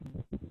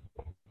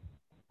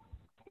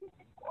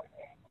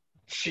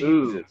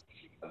Ooh, Jesus.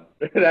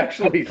 It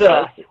actually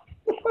that's, says it.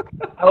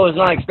 I was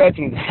not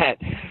expecting that.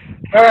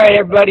 All right,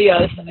 everybody.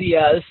 This is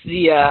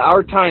the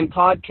Our Time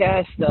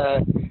podcast.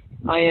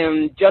 I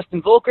am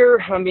Justin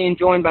Volker. I'm being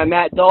joined by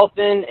Matt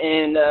Dolphin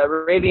and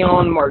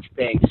Ravion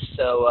Marchbanks.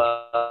 So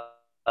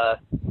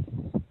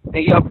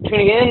thank you all for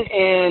tuning in.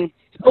 And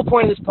the whole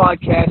point of this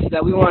podcast is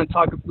that we want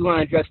to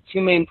address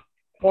two main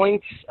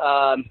points.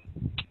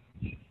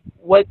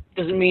 What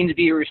does it mean to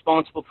be a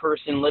responsible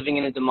person living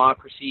in a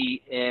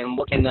democracy, and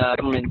what can the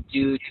government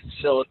do to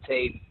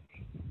facilitate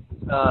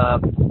uh,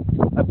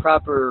 a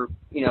proper,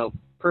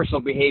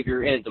 personal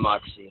behavior in a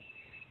democracy?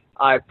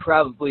 I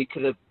probably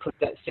could have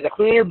said that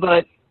cleaner,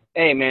 but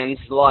hey, man, this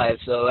is live,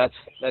 so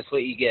that's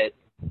what you get.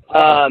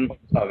 Oh, Um,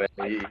 oh, man.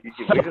 We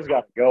just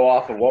got to go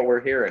off of what we're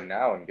hearing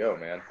now and go,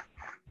 man.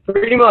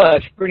 Pretty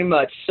much, pretty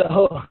much.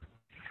 So,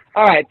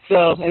 all right.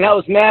 So, and that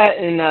was Matt,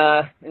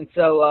 and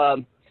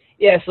so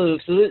yeah. So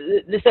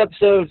this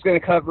episode is going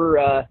to cover.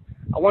 I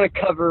want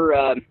to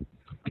cover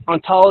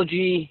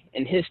ontology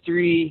and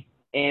history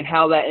and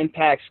how that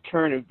impacts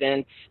current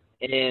events.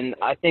 And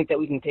I think that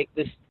we can take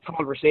this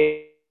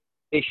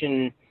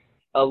conversation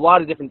a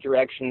lot of different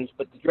directions.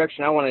 But the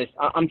direction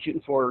I'm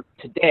shooting for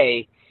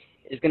today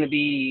is going to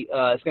be,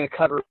 it's going to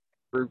cover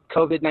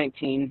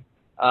COVID-19.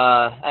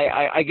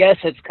 I guess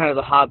it's kind of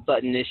a hot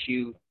button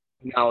issue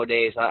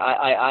nowadays.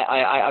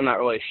 I'm not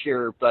really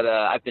sure, but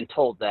I've been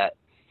told that.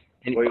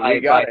 And We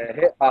got to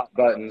hit hot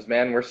buttons,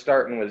 man. We're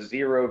starting with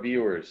 0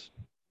 viewers.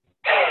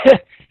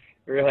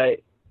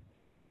 right.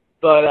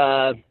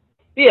 But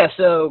yeah,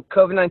 so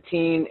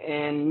COVID-19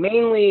 and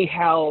mainly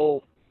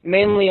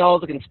all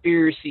the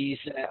conspiracies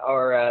that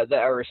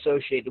are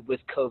associated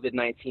with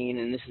COVID-19,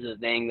 and this is a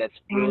thing that's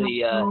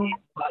really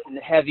hot and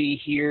heavy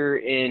here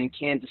in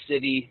Kansas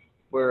City,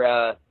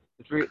 where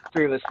the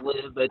three of us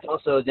live, but it's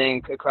also a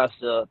thing across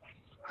the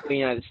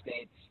United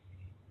States.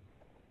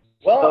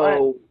 Well, I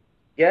So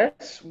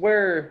guess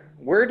where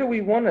do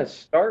we want to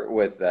start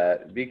with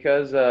that?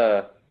 Because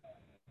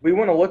we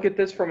want to look at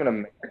this from an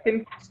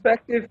American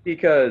perspective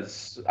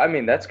because I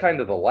mean that's kind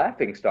of the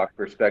laughingstock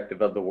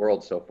perspective of the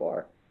world so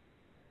far.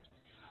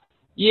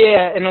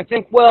 yeah, and I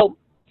think what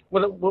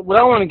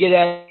I want to get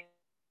at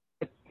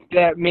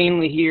that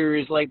mainly here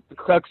is like the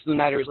crux of the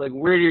matter is like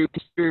where do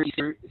conspiracy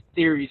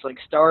theories like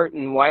start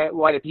and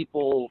why do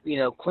people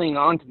cling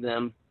on to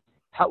them?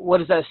 What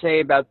does that say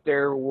about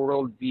their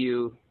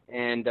worldview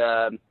and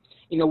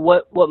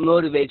what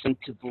motivates them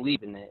to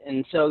believe in it?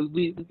 And so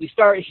we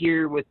start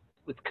here with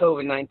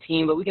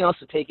COVID-19, but we can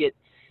also take it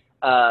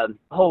a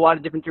whole lot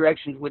of different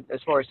directions with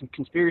as far as some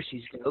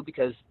conspiracies go,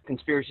 because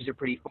conspiracies are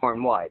pretty far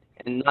and wide,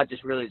 and not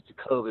just related to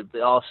COVID,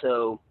 but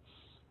also,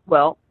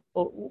 well,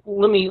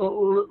 let me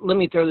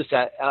throw this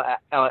out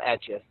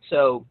at you.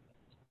 So,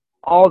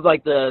 all of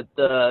like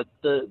the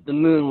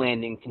moon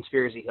landing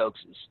conspiracy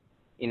hoaxes,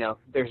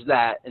 there's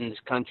that in this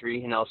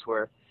country and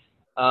elsewhere.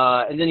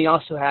 And then you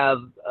also have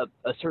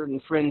a certain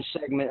fringe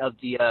segment of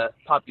the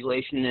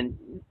population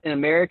in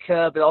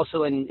America, but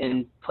also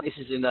in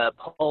places in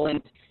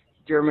Poland,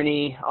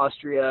 Germany,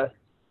 Austria,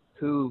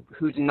 who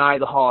deny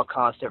the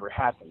Holocaust ever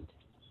happened.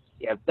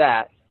 You have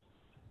that,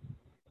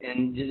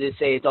 and they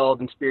say it's all a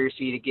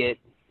conspiracy to get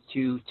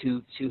to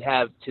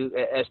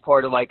as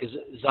part of like a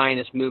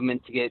Zionist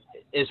movement to get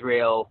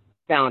Israel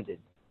founded,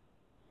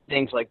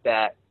 things like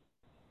that.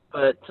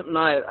 But something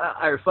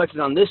I reflected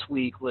on this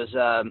week was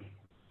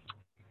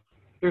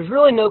there's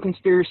really no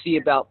conspiracy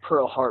about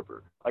Pearl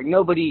Harbor. Like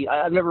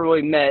I've never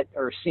really met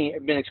or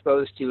been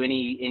exposed to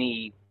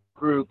any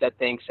group that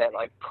thinks that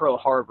like Pearl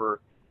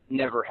Harbor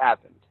never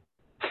happened.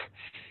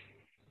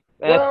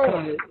 That's Well,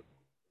 kind of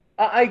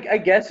I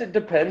guess it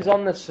depends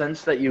on the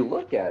sense that you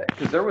look at it,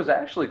 because there was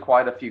actually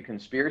quite a few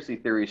conspiracy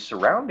theories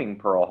surrounding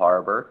Pearl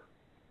Harbor,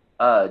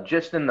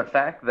 just in the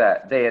fact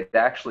that they had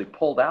actually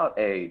pulled out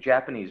a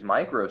Japanese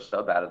micro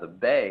sub out of the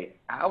bay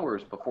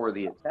hours before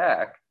the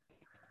attack,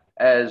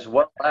 as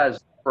well as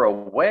were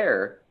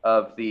aware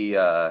of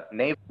the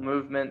naval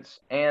movements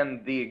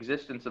and the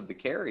existence of the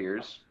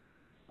carriers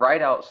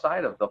right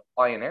outside of the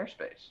flying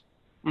airspace.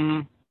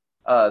 mm-hmm.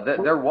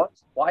 There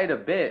was quite a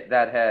bit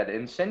that had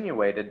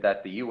insinuated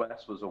that the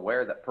U.S. was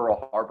aware that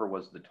Pearl Harbor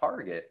was the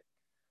target.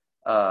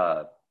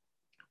 Uh,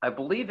 I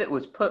believe it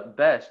was put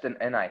best,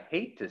 and I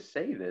hate to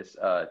say this,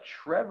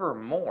 Trevor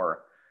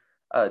Moore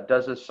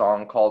does a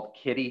song called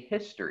Kitty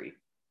History.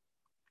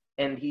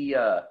 And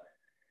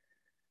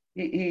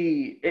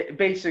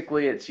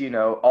basically it's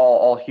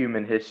all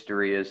human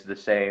history is the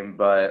same,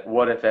 but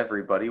what if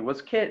everybody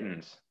was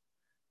kittens?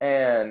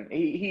 And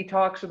he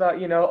talks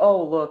about,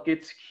 oh, look,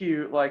 it's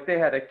cute. Like they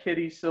had a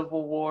kitty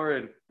civil war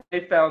and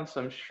they found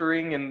some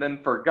string and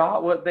then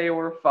forgot what they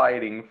were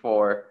fighting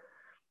for.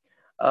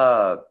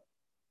 Uh,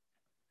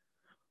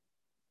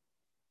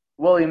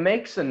 well, he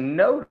makes a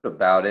note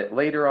about it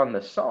later on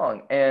the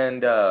song,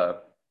 and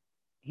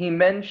he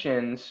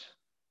mentions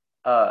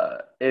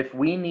if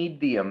we need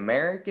the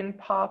American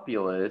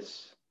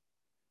populace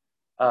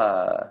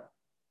uh,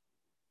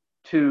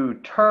 to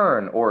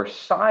turn or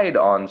side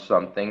on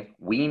something,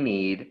 we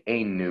need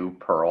a new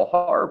Pearl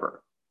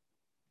Harbor.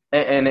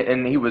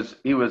 And he was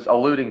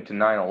alluding to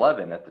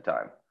 9/11 at the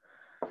time.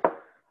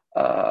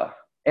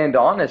 And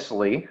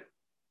honestly,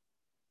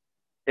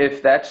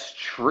 if that's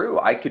true,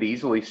 I could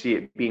easily see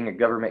it being a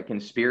government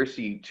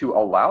conspiracy to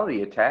allow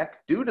the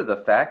attack due to the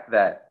fact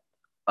that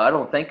I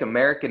don't think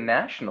American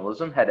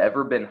nationalism had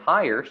ever been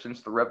higher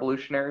since the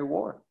Revolutionary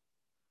War.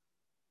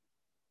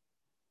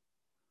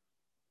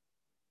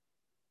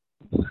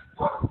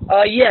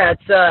 Yeah,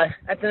 it's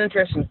that's an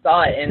interesting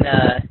thought, and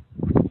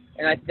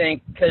I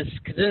think because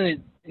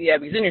then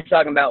you're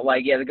talking about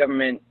like the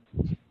government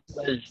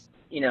was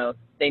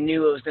they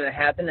knew it was going to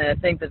happen, and I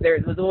think that there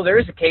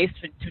is a case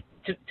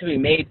to be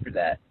made for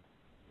that.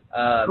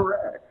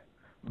 Correct.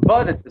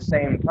 But at the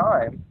same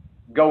time,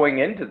 going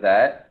into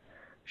that,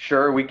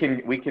 sure, we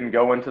can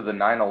go into the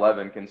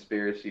 9/11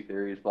 conspiracy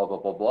theories, blah blah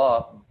blah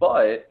blah.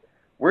 But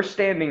we're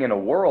standing in a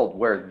world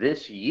where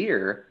this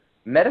year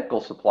medical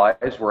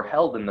supplies were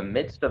held in the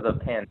midst of a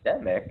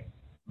pandemic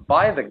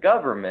by the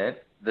government.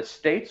 The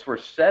states were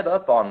set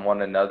up on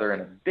one another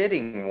in a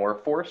bidding war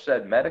for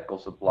said medical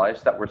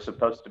supplies that were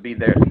supposed to be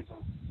there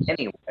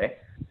anyway.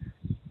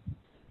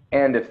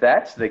 And if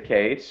that's the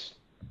case,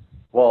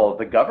 well,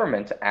 the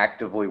government's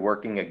actively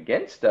working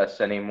against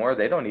us anymore.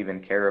 They don't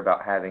even care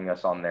about having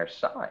us on their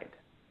side.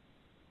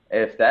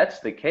 If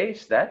that's the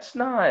case, that's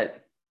not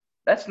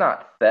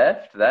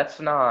theft. That's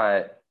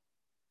not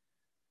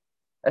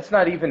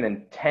even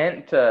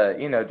intent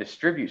to,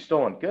 distribute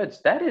stolen goods.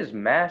 That is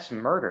mass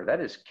murder. That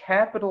is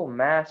capital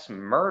mass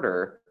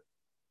murder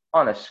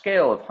on a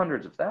scale of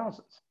hundreds of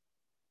thousands,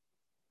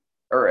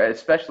 or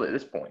especially at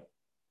this point.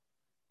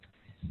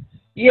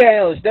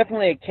 Yeah, it was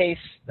definitely a case.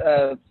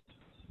 The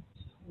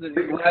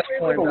last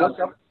point about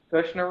the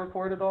Kushner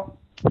report at all?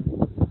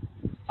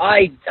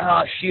 I'm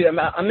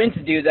meant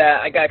to do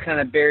that. I got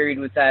kind of buried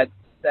with that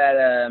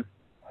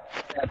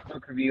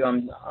book review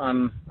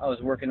I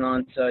was working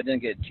on, so I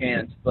didn't get a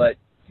chance. But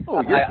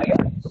I'm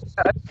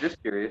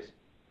just curious.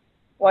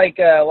 Well,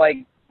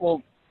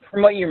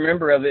 from what you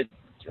remember of it,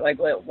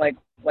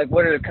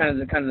 what are the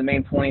kind of the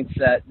main points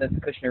that the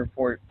Kushner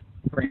report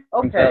brings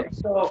Okay,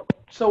 up?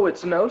 so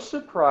it's no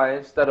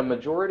surprise that a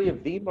majority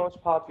of the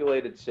most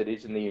populated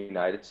cities in the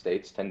United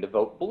States tend to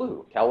vote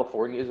blue.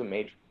 California is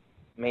a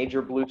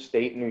major blue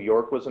state. New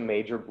York was a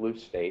major blue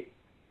state.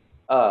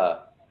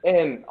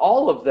 And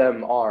all of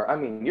them are,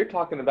 you're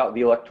talking about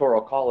the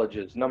Electoral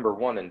Colleges number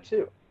 1 and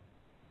 2.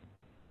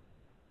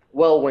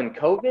 Well, when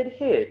COVID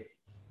hit,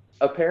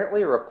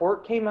 apparently a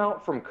report came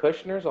out from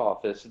Kushner's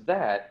office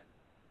that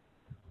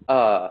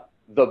the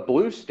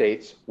blue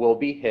states will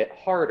be hit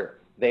harder.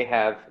 They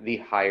have the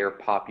higher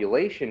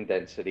population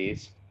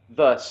densities,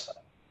 thus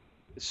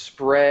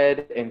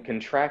spread and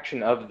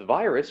contraction of the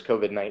virus,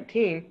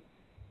 COVID-19,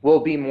 will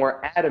be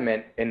more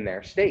adamant in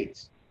their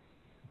states.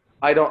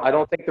 I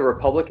don't think the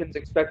Republicans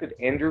expected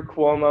Andrew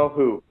Cuomo,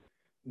 who,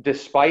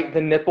 despite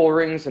the nipple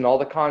rings and all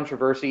the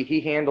controversy,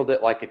 he handled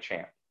it like a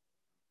champ.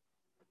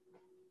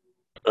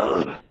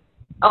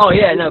 Oh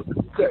yeah, no.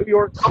 New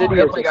York City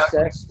is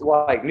assessed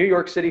like New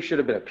York City should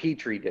have been a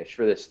petri dish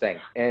for this thing,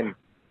 and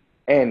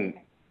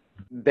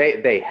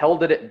they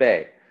held it at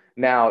bay.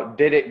 Now,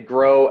 did it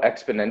grow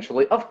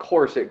exponentially? Of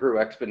course, it grew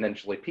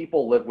exponentially.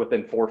 People live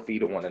within 4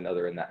 feet of one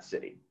another in that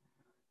city,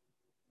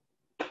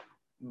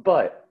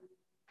 but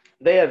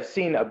they have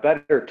seen a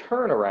better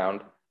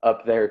turnaround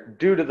up there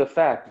due to the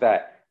fact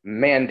that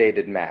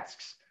mandated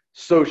masks,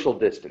 social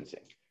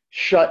distancing,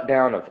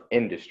 shutdown of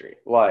industry,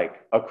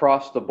 like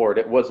across the board.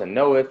 It was a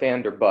no if,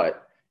 and, or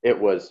but. It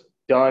was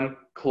done,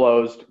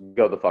 closed,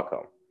 go the fuck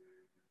home.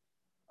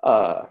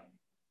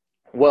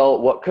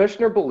 Well, what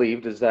Kushner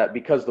believed is that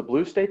because the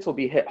blue states will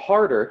be hit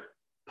harder,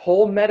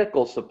 pull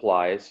medical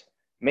supplies,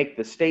 make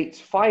the states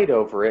fight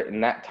over it,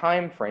 and that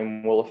time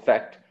frame will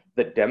affect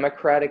the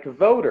Democratic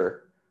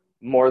voter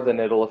more than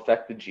it'll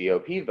affect the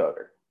GOP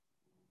voter.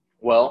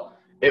 Well,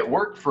 it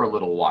worked for a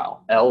little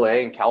while.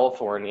 LA and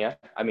California,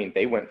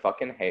 they went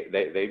fucking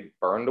they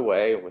burned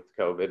away with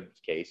COVID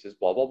cases,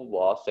 blah, blah, blah,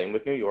 blah. Same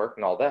with New York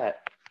and all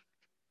that.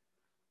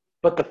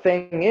 But the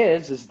thing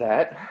is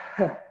that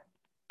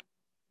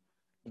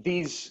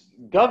these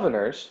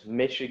governors,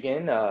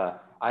 Michigan,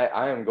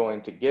 I am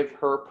going to give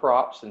her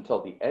props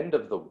until the end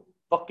of the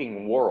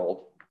fucking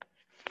world.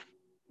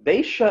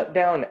 They shut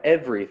down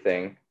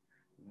everything.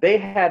 They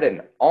had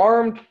an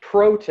armed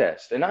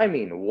protest, and I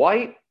mean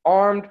white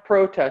armed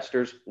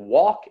protesters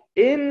walk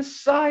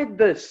inside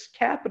this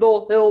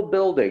Capitol Hill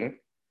building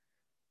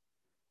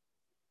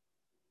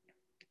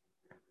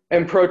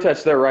and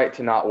protest their right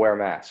to not wear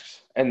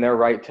masks and their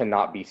right to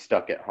not be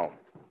stuck at home.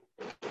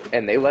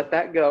 And they let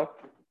that go,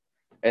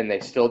 and they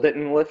still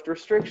didn't lift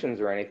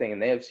restrictions or anything,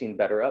 and they have seen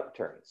better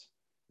upturns.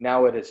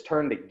 Now it has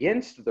turned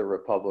against the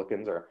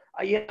Republicans, or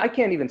I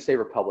can't even say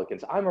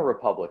Republicans. I'm a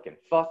Republican.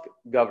 Fuck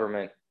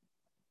government.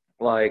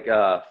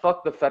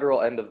 Fuck the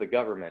federal end of the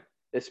government,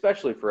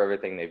 especially for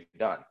everything they've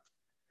done.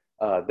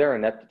 Their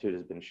ineptitude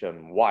has been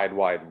shown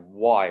widely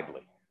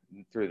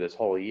through this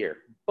whole year.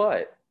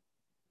 But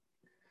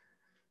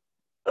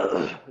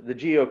the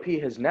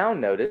GOP has now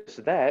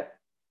noticed that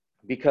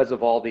because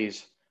of all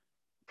these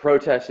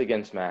protests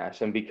against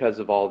masks and because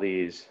of all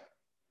these,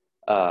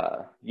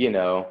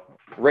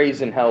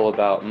 raising hell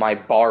about my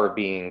bar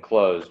being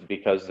closed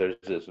because there's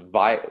this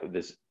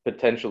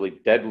potentially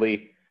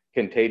deadly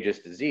contagious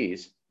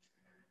disease,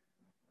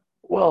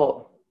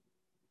 well,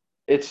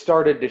 it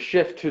started to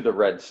shift to the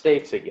red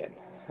states again.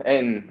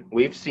 And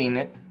we've seen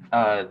it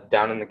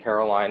down in the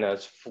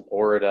Carolinas,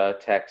 Florida,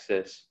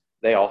 Texas.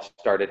 They all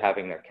started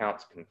having their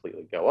counts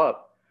completely go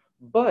up.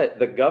 But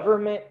the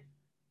government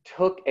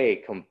took a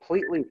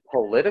completely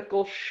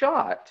political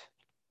shot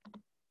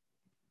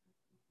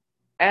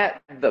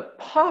at the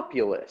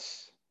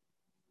populace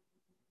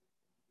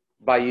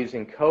by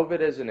using COVID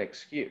as an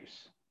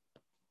excuse.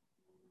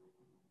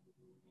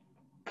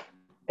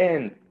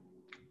 And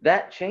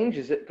that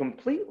changes it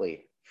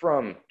completely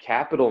from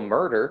capital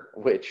murder,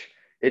 which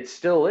it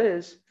still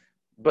is.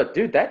 But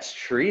dude, that's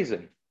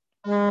treason.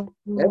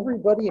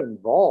 Everybody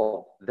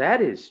involved,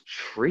 that is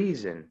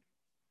treason.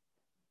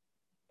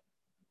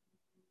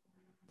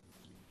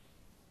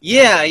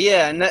 Yeah,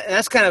 and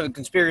that's kind of a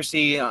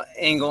conspiracy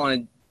angle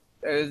on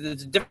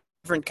it's a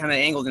different kind of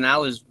angle than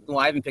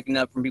I've been picking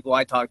up from people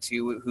I talk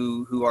to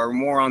who are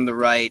more on the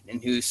right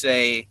and who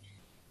say,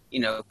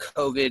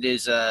 COVID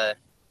is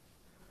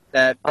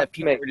that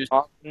people are just.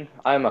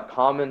 I'm a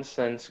common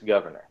sense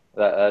governor.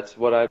 That's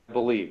what I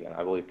believe in.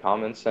 I believe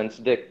common sense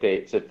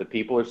dictates if the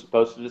people are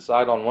supposed to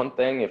decide on one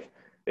thing.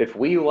 If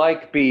we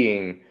like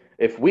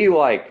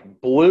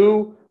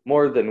blue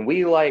more than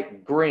we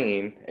like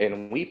green,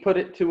 and we put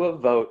it to a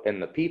vote,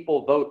 and the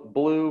people vote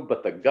blue,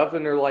 but the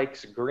governor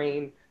likes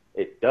green,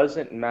 it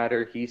doesn't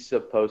matter. He's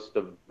supposed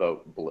to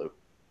vote blue.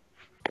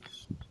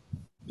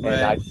 Right.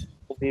 And I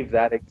believe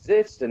that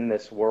exists in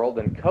this world,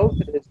 and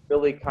COVID has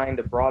really kind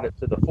of brought it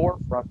to the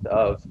forefront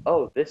of,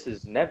 oh, this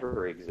has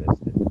never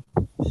existed.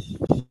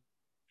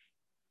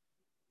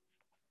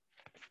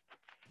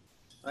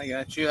 I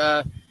got you.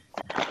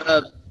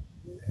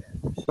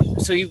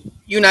 So you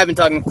and I have been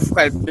talking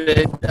quite a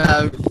bit.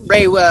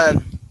 Ray,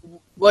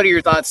 what are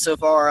your thoughts so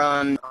far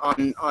on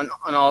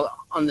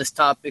this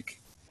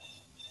topic?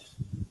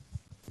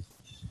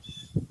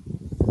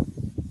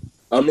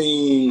 I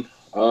mean,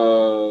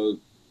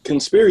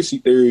 conspiracy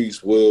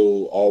theories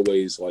will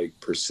always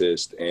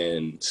persist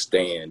and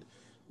stand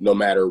no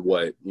matter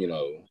what,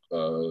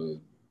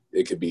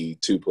 it could be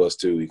 2 +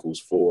 2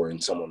 = 4.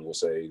 And someone will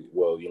say,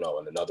 well,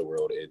 in another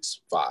world,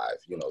 it's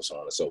 5, so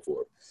on and so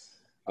forth.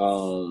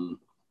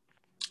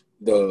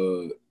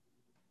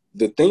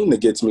 The thing that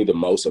gets me the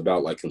most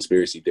about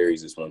conspiracy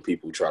theories is when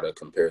people try to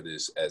compare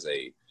this as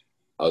a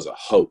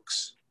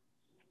hoax.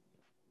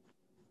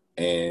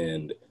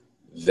 And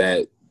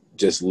that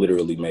just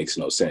literally makes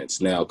no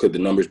sense. Now, could the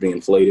numbers be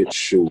inflated?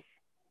 Sure.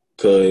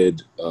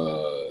 Could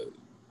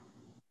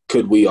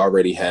we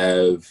already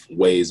have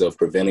ways of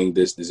preventing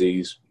this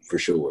disease? For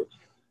sure.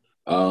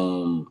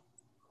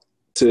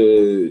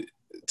 To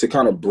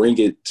kind of bring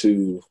it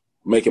to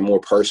make it more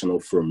personal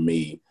for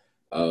me,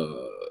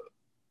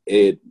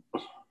 it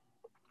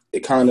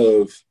kind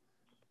of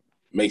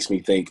makes me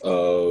think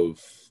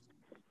of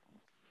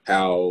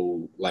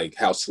how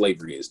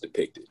slavery is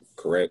depicted,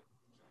 correct?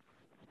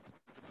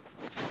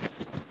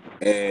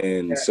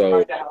 And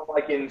so,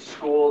 in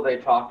school, they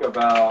talk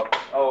about,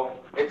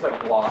 it's a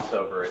gloss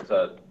over. It's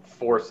a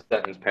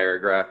 4-sentence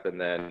paragraph, and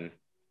then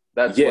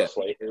that's what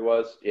slavery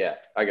was. Yeah,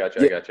 I got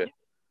you.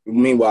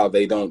 Meanwhile,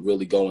 they don't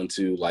really go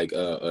into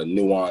a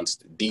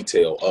nuanced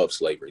detail of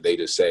slavery. They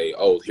just say,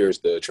 "Oh, here's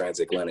the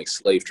transatlantic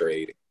slave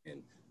trade,"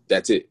 and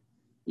that's it.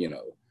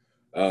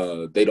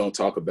 They don't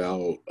talk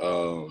about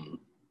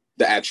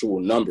the actual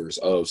numbers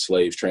of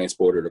slaves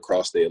transported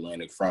across the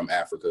Atlantic from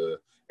Africa,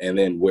 and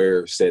then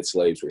where said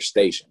slaves were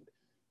stationed.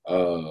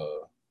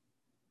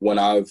 When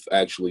I've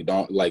actually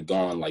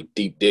gone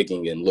deep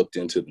digging and looked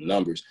into the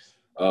numbers,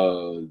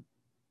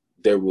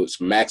 there was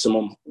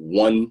maximum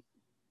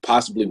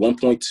possibly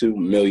 1.2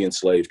 million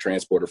slaves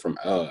transported from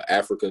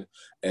Africa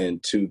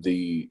and to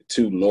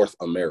North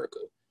America.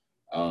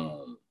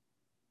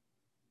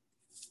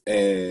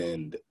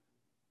 And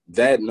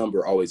that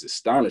number always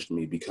astonished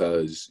me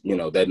because,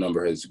 that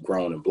number has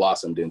grown and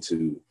blossomed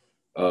into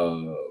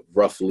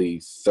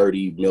roughly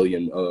 30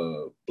 million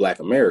Black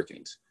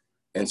Americans.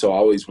 And so I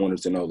always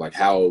wanted to know,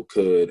 how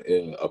could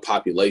a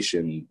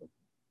population,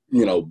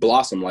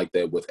 blossom like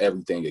that with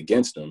everything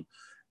against them?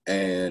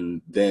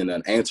 And then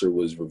an answer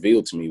was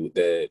revealed to me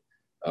that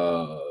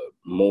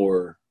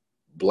more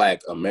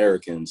Black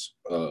Americans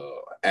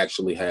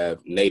actually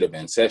have Native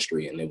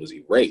ancestry, and it was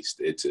erased.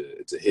 It's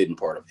a hidden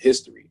part of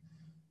history.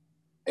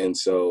 And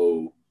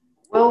so,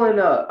 well,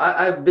 and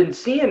I've been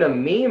seeing a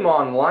meme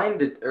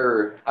online,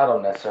 or I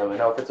don't necessarily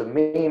know if it's a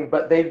meme,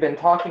 but they've been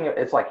talking.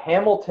 It's like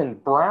Hamilton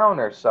Brown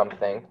or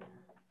something.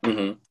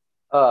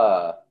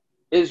 mm-hmm.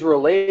 Is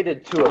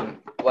related to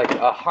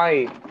a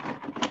high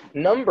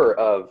number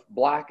of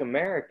Black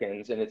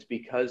Americans, and it's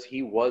because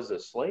he was a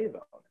slave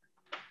owner.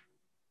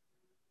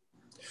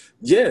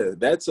 Yeah,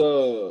 that's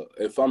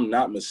if I'm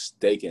not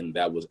mistaken,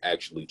 that was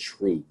actually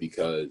true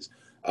because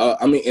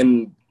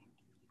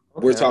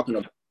we're talking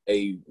about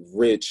a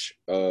rich,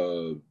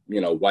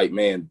 white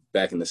man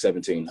back in the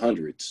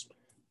 1700s,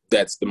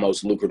 that's the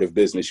most lucrative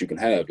business you can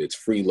have. It's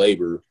free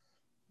labor,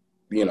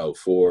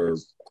 for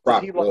Was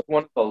crop. he like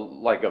one of the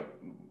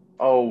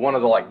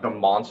like the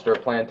monster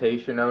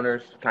plantation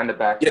owners kind of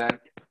back Yeah, then?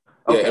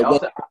 yeah, Okay, it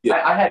won't.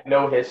 Yeah. I had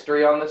no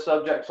history on the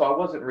subject, so I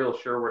wasn't real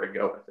sure where to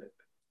go with it.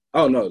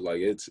 Oh no,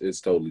 like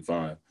it's totally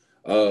fine.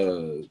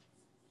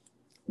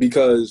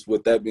 Because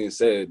with that being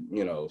said,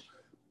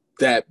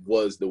 that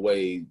was the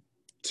way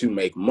to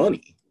make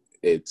money.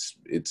 It's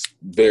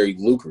very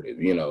lucrative,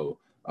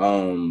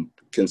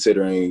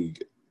 considering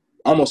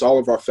almost all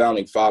of our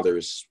founding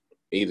fathers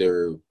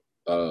either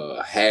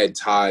had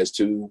ties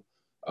to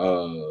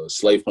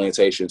slave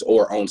plantations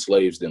or owned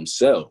slaves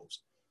themselves.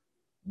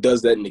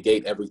 Does that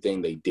negate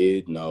everything they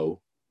did?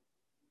 No.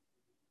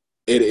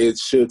 It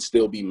should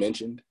still be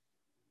mentioned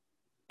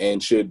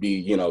and should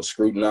be,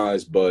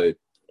 scrutinized, but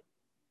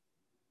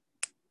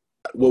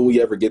will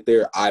we ever get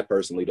there? I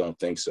personally don't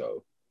think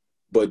so.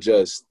 But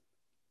just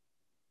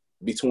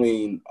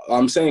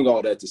I'm saying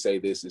all that to say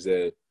this is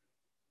that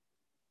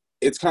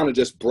it's kind of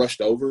just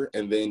brushed over,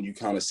 and then you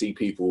kind of see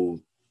people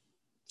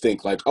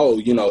think like, oh,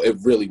 it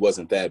really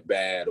wasn't that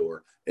bad,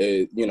 or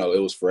it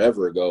was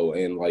forever ago,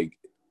 and like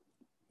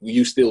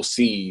you still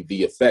see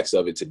the effects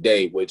of it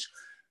today, which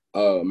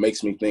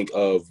makes me think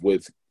of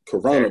with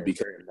Corona,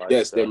 because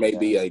yes, there may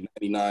be a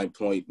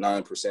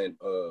 99.9%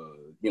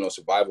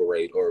 survival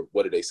rate, or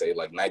what did they say,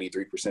 like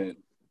 93%?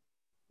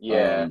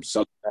 Yeah.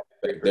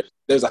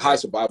 There's a high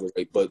survival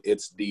rate, but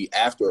it's the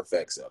after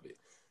effects of it.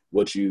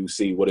 What you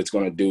see, what it's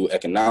going to do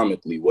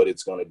economically, what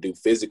it's going to do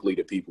physically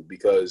to people,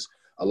 because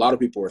a lot of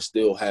people are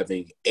still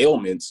having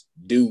ailments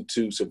due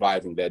to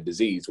surviving that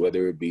disease,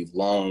 whether it be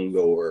lung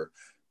or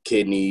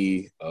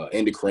kidney,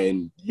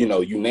 endocrine, you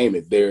name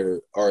it.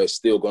 There are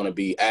still going to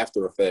be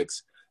after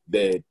effects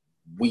that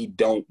we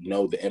don't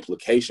know the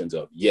implications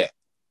of yet.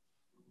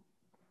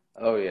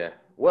 Oh yeah.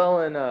 Well,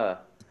 and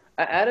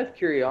out of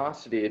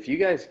curiosity, if you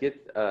guys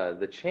get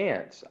the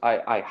chance,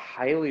 I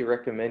highly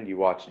recommend you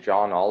watch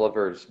John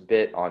Oliver's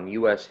bit on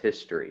U.S.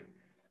 history.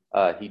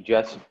 He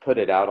just put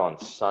it out on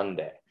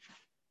Sunday,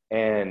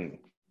 and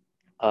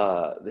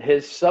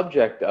his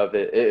subject of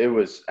it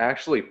was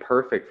actually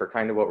perfect for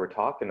kind of what we're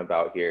talking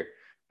about here,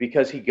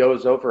 because he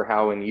goes over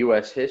how in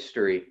U.S.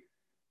 history,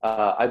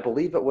 I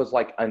believe it was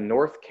like a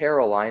North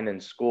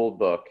Carolinian school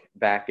book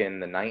back in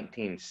the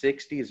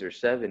 1960s or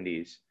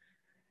 70s,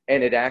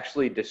 and it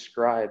actually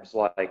describes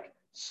like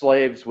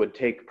slaves would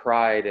take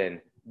pride in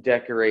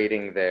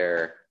decorating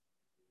their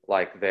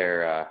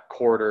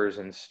quarters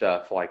and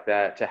stuff like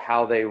that to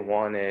how they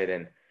wanted,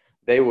 and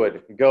they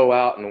would go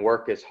out and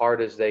work as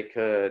hard as they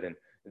could, and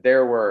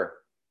there were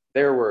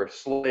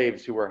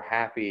slaves who were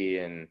happy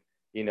and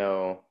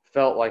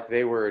felt like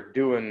they were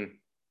doing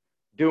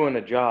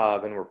a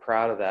job and were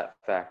proud of that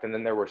fact, and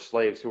then there were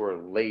slaves who were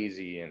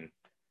lazy and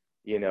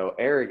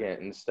arrogant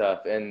and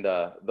stuff. And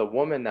the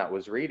woman that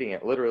was reading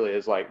it literally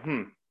is like,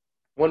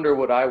 wonder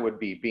what I would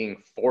be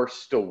being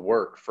forced to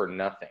work for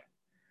nothing.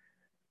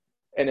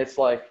 And it's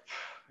like,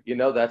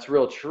 that's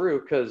real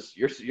true, because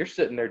you're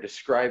sitting there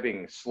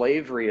describing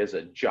slavery as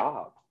a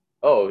job.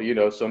 Oh,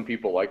 some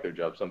people like their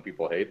job, some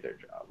people hate their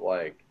job.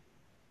 Like,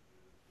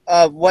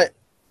 what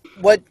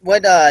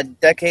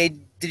decade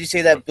did you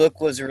say that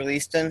book was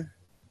released in?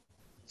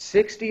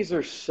 60s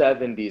or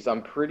 70s,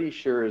 I'm pretty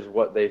sure is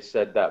what they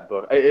said that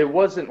book. It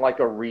wasn't like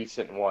a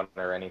recent one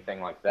or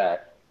anything like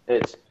that.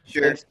 It's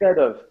Sure.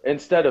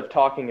 instead of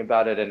talking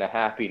about it in a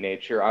happy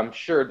nature, I'm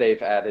sure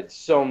they've added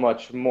so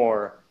much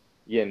more,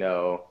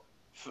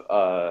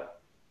 so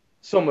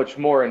much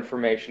more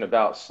information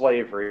about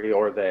slavery,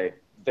 or they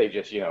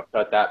just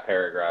cut that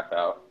paragraph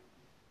out.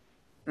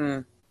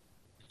 Mm.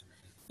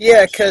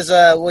 Yeah, because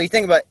you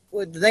think about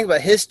the thing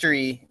about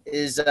history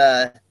is,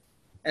 and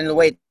the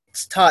way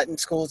it's taught in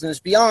schools, and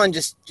it's beyond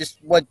just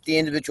what the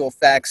individual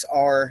facts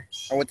are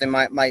or what they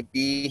might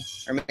be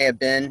or may have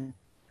been.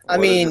 I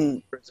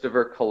mean,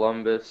 Christopher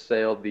Columbus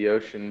sailed the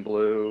ocean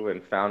blue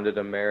and founded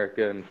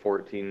America in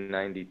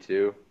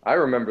 1492. I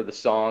remember the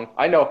song.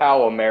 I know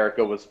how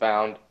America was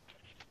found.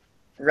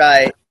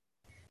 right,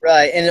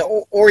 and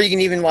or you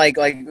can even like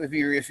if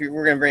you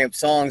we're gonna bring up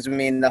songs. I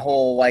mean, the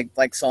whole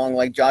like song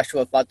like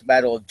Joshua fought the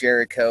Battle of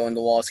Jericho and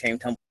the walls came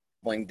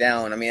tumbling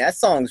down. I mean, that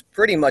song's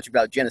pretty much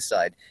about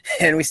genocide,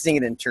 and we sing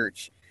it in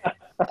church.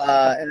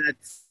 And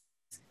that's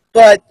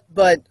but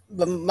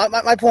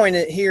my point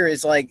here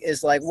is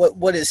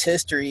what is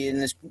history,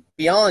 and it's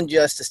beyond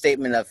just a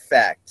statement of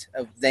fact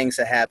of things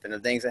that happen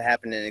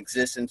in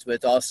existence, but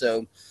it's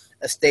also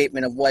a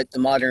statement of what the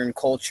modern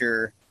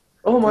culture,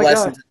 Oh my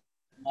lessons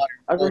God.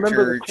 of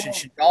modern culture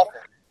should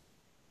offer.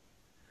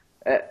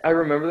 I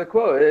remember the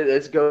quote.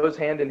 It goes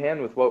hand in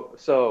hand with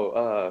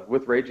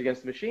with Rage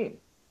Against the Machine.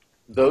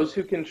 Those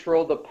who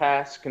control the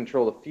past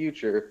control the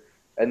future,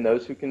 and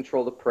those who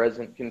control the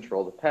present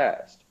control the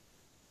past.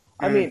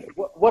 I mean,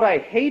 what I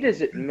hate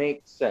is it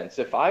makes sense.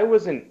 If I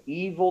was an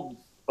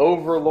evil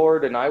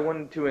overlord and I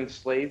wanted to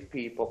enslave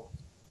people,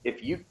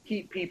 if you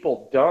keep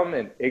people dumb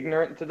and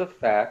ignorant to the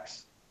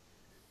facts,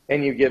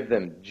 and you give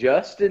them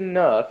just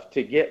enough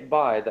to get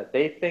by that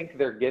they think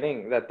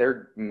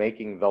they're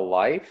making the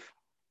life,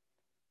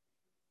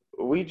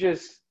 we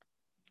just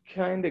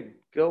kind of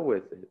go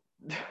with it.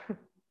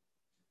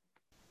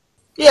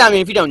 Yeah, I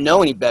mean, if you don't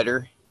know any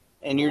better,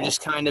 and you're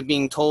just kind of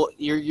being told,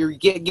 you're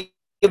given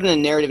a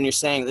narrative, and you're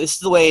saying this is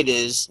the way it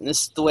is, and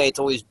this is the way it's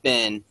always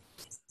been,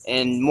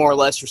 and more or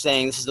less you're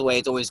saying this is the way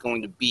it's always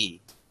going to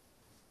be.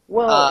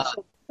 Well,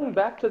 so going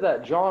back to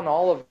that John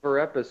Oliver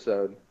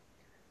episode,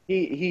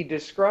 he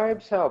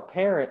describes how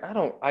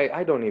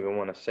I don't even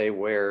want to say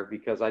where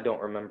because I don't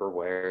remember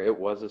where. It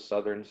was a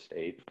southern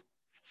state.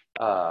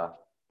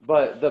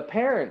 But the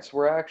parents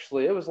were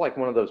actually, it was like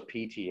one of those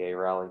PTA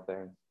rally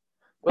things.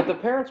 But the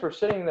parents were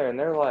sitting there and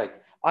they're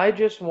like, I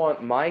just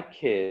want my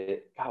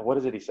kid, God, what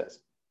is it he says?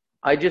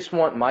 I just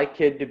want my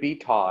kid to be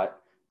taught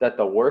that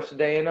the worst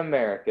day in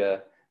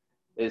America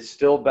is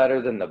still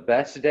better than the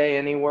best day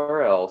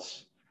anywhere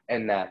else,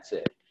 and that's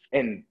it.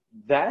 And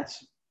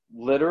that's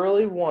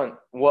literally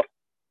what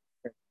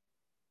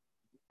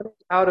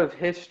out of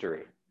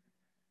history.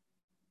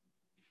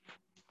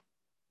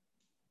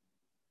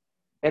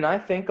 And I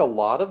think a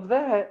lot of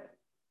that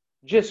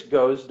just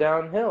goes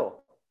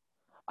downhill.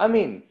 I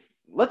mean,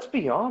 let's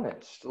be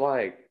honest,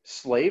 like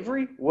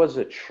slavery was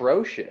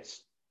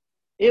atrocious.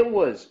 It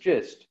was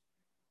just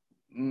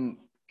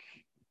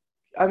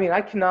I mean,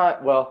 I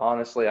cannot, well,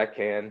 honestly, I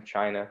can.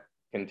 China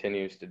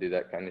continues to do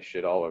that kind of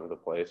shit all over the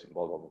place and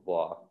blah, blah, blah,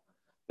 blah.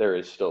 There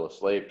is still a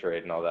slave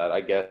trade and all that. I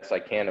guess I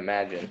can't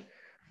imagine.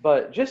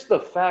 But just the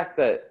fact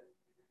that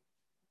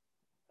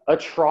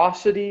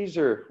atrocities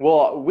are,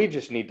 well, we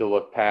just need to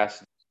look past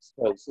this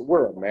because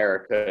we're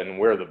America and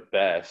we're the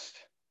best.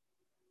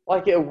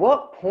 Like, at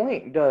what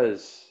point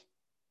does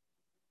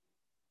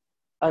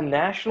a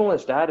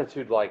nationalist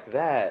attitude like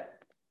that,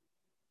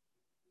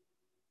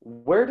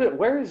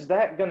 where is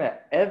that gonna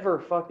ever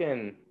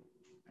fucking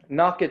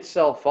knock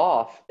itself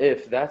off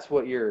if that's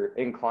what you're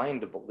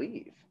inclined to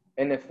believe?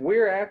 And if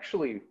we're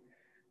actually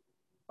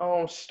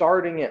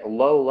starting at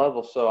low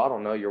level, so I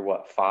don't know, you're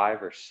what,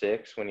 5 or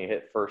 6 when you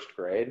hit first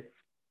grade.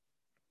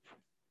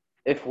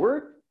 If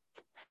we're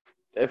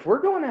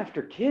going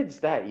after kids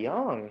that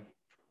young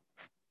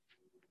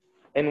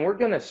and we're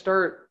gonna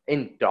start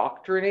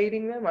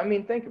indoctrinating them, I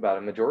mean, think about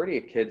it. Majority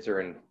of kids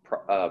are in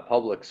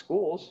public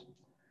schools.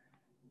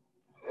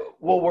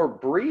 Well, we're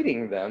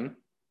breeding them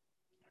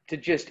to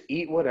just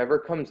eat whatever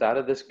comes out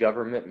of this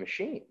government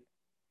machine.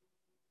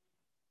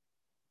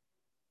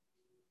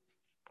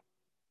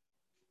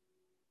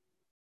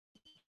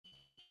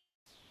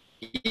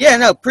 Yeah,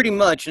 no, pretty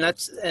much, and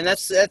that's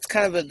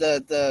kind of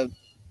the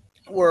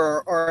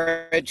where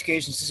our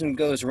education system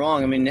goes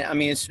wrong. I mean,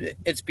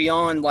 it's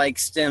beyond like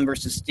STEM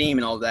versus STEAM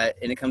and all that,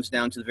 and it comes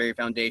down to the very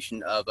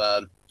foundation of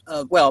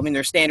well, I mean,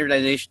 there's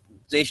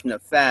standardization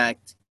of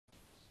fact,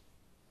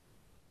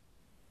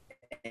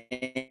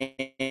 But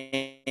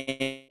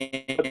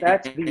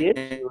that's the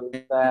issue,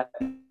 is that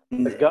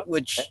the government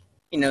which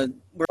we're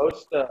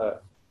supposed to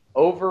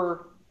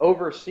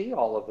oversee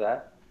all of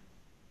that.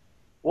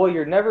 Well,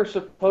 you're never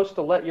supposed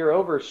to let your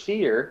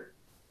overseer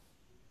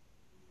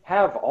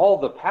have all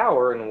the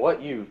power in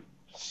what you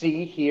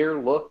see, hear,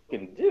 look,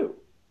 and do.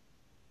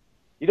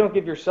 You don't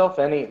give yourself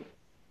any,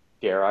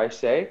 dare I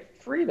say,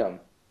 freedom.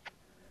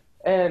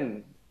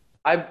 And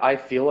I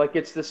feel like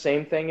it's the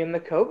same thing in the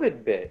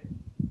COVID bit.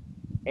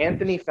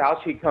 Anthony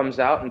Fauci comes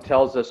out and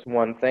tells us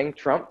one thing.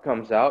 Trump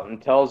comes out and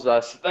tells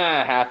us,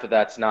 half of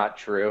that's not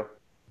true.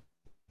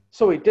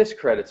 So he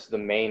discredits the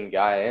main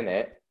guy in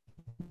it.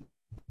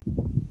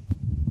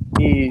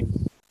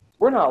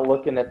 We're not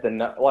looking at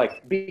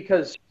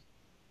because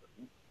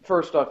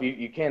first off,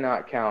 you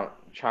cannot count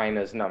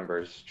China's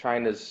numbers.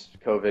 China's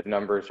COVID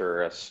numbers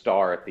are a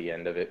star at the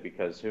end of it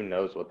because who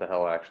knows what the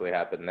hell actually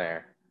happened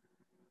there.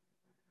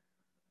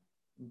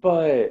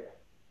 But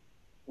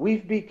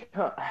we've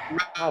become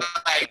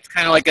it's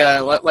kind of like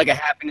a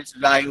happiness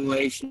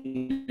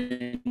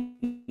evaluation.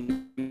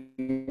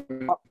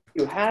 Are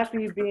you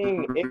happy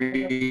being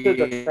ignorant to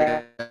the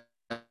fact,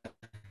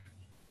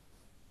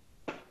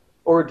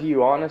 or do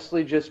you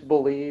honestly just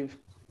believe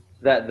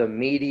that the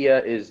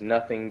media is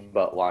nothing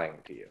but lying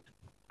to you?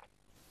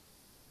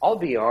 I'll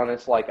be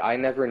honest, like, I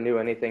never knew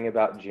anything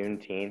about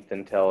Juneteenth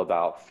until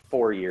about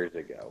 4 years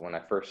ago when I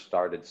first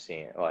started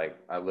seeing it. Like,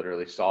 I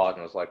literally saw it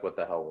and was like, what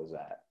the hell was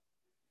that?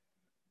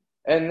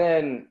 And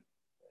then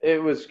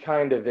it was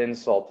kind of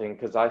insulting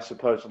because I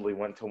supposedly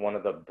went to one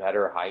of the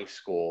better high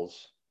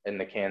schools in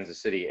the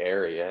Kansas City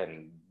area,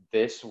 and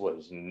this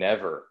was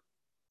never,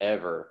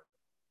 ever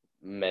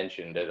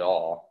mentioned at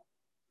all.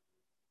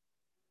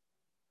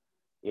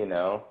 You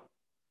know,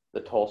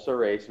 the Tulsa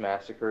race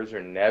massacres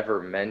are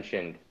never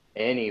mentioned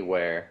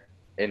anywhere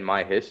in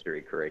my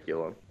history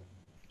curriculum.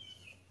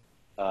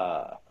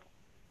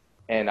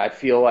 And I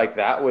feel like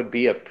that would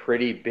be a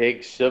pretty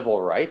big civil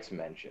rights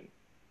mention.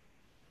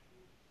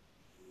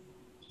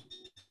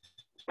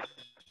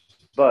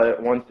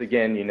 But once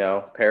again,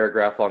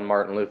 paragraph on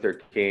Martin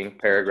Luther King,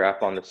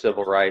 paragraph on the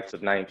civil rights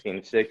of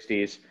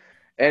 1960s,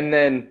 and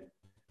then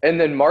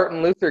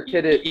Martin Luther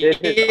King did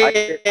his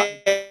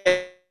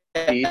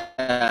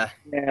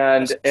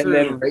and that's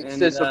then true.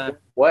 racism went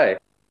away.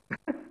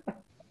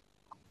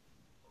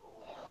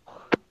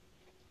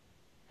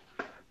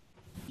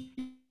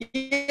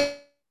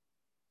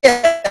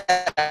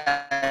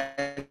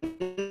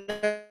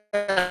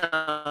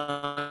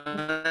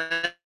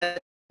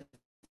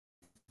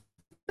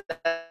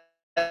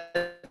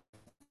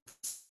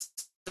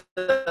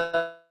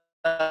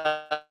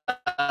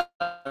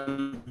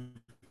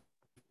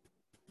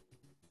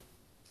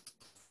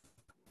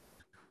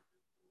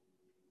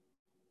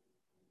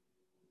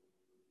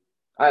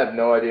 I have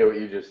no idea what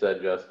you just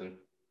said, Justin.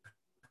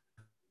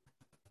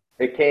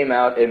 It came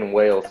out in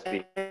whale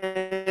speak.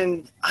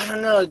 And I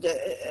don't know,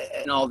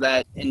 and all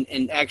that,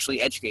 and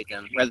actually educate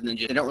them rather than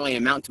just, they don't really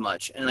amount to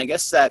much. And I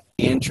guess that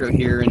intro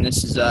here, and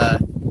this is, oh,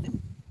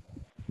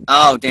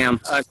 damn.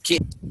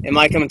 Am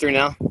I coming through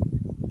now?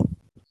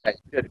 I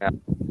should now.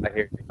 I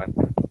hear you.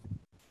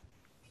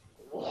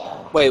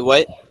 Wait,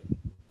 what?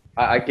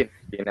 I can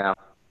hear you now.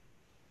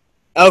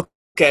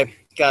 Okay.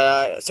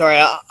 Sorry,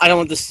 I don't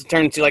want this to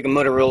turn into like a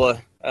Motorola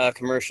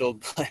commercial.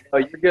 But, Oh,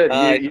 you're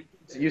good.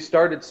 You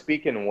started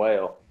speaking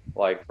whale,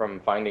 like from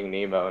Finding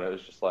Nemo, and it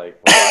was just like,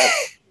 wow,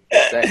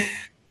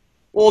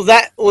 well,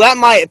 that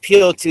might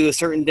appeal to a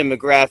certain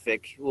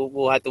demographic.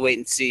 We'll have to wait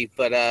and see.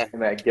 But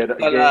get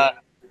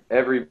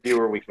every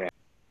viewer we can.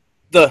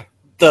 the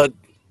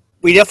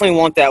we definitely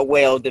want that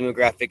whale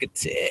demographic.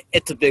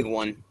 It's a big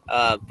one.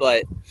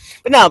 But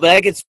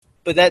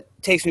that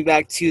takes me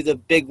back to the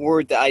big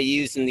word that I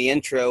used in the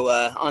intro,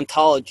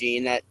 ontology,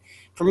 and that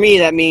for me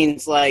that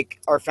means like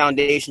our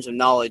foundations of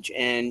knowledge,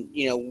 and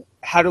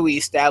how do we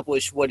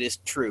establish what is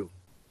true?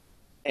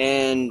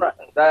 And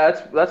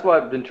that's why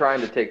I've been trying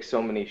to take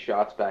so many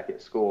shots back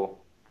at school.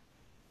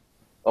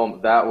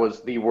 That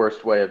was the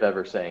worst way of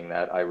ever saying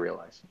that, I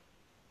realize.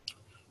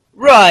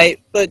 right,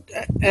 but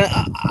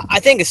I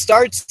think it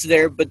starts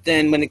there. But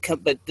then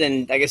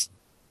I guess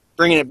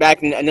bringing it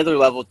back another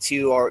level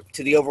to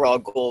the overall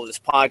goal of this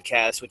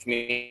podcast, which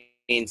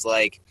means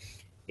like,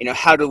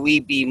 how do we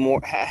be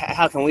more?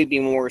 How can we be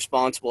more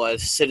responsible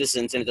as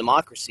citizens in a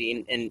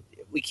democracy? And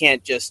we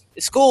can't just,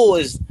 school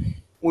is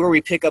where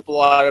we pick up a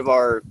lot of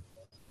our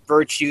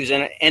virtues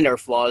and our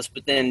flaws,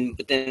 but then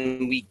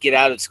we get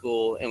out of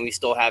school and we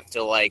still have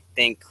to like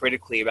think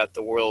critically about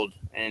the world,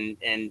 and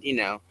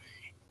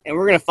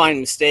we're going to find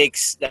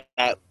mistakes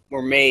that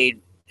were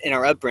made in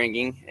our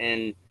upbringing,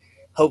 and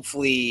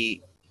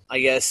hopefully, I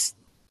guess,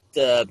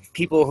 the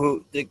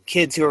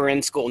kids who are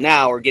in school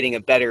now are getting a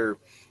better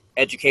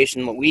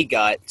education than what we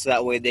got, so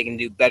that way they can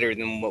do better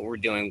than what we're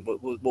doing,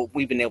 what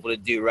we've been able to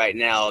do right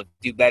now,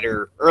 do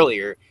better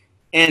earlier,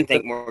 and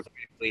think more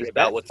critically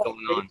about what's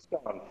going on. Based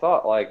on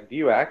thought, like, do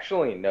you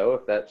actually know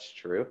if that's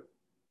true?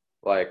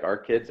 Like, are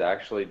kids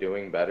actually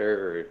doing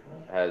better,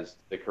 or has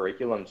the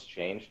curriculums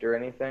changed or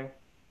anything?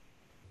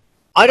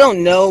 I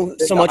don't know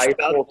so much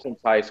about it since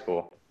high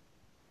school.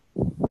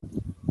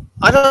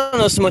 I don't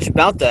know so much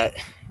about that.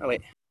 Oh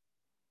wait.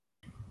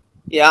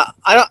 Yeah,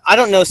 I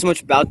don't know so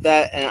much about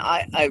that, and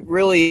I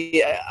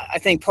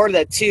think part of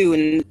that too,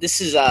 and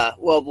this is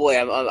well, boy,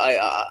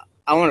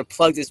 I want to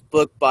plug this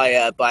book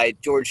by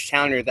George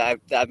Towner that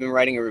I've been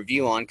writing a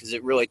review on, because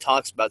it really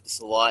talks about this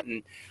a lot,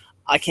 and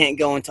I can't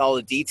go into all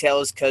the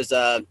details because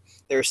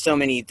there are so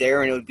many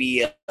there, and it would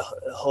be a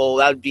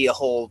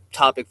whole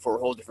topic for a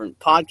whole different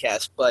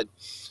podcast, but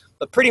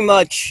pretty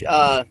much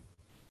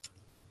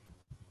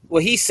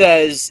what he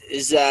says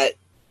is that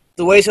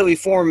the ways that we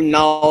form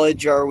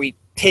knowledge are we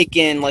take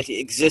in like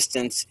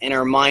existence, and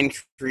our mind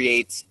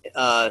creates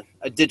a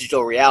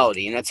digital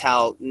reality, and that's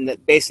how,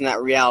 based on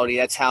that reality,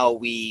 that's how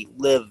we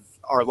live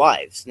our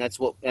lives, and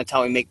that's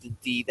how we make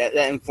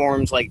that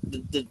informs like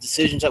the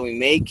decisions that we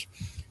make,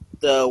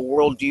 the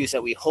worldviews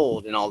that we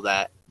hold, and all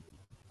that.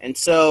 And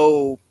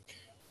so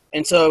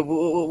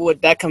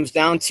what that comes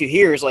down to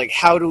here is like,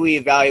 how do we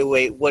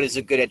evaluate what is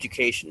a good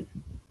education?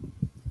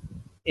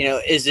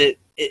 Is it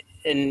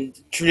and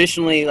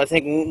traditionally, I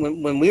think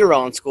when we were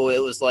all in school, it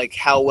was like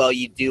how well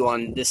you do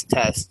on this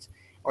test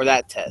or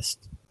that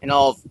test, and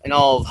all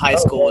of high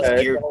school was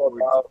geared towards,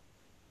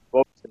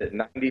 what was it,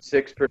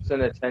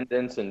 96%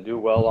 attendance and do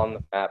well on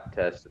the MAP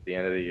test at the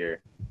end of the year.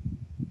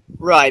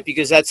 right,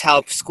 because that's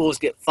how schools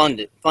get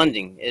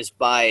funding is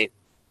by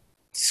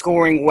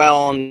scoring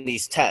well on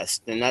these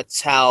tests, and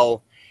that's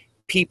how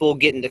people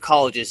get into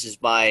colleges is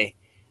by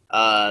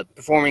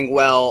performing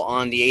well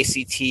on the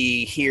ACT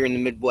here in the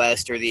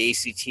Midwest, or the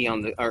ACT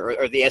on the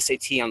or the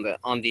SAT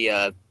on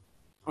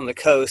the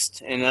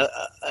coast, and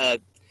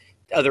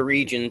other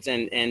regions,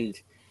 and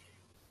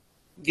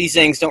these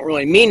things don't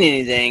really mean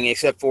anything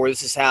except for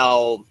this is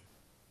how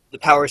the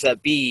powers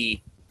that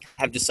be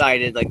have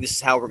decided, like, this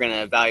is how we're going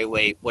to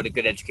evaluate what a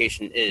good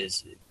education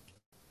is.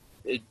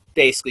 It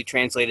basically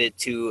translated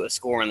to a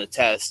score on the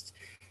test,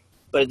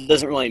 but it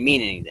doesn't really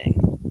mean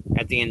anything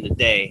at the end of the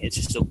day. It's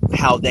just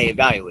how they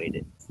evaluate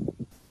it.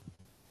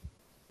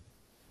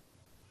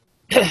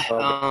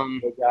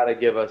 They got to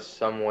give us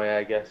some way,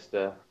 I guess,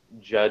 to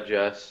judge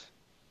us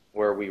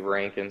where we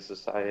rank in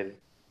society.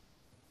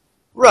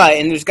 Right,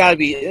 and there's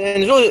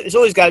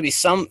always got to be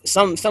some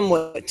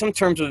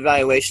terms of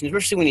evaluation,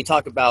 especially when you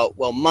talk about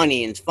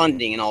money and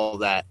funding and all of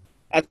that.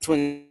 That's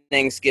when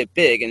things get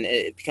big, and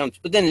it becomes.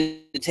 But then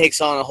it takes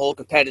on a whole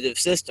competitive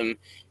system,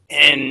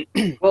 and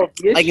Well,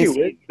 the I can issue is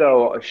see.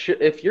 though,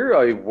 if you're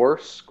a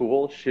worse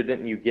school,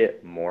 shouldn't you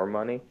get more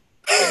money?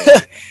 You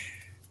know.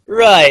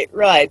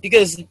 Right,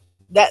 because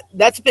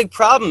that's a big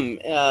problem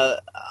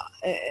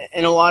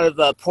in a lot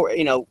of poor.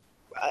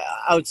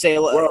 I would say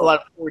a Well, lot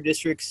of poor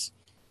districts.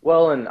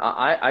 and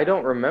I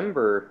don't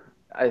remember.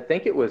 I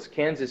think it was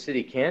Kansas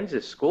City,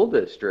 Kansas school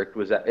district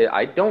was that.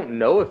 I don't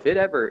know if it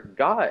ever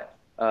got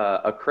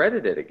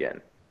accredited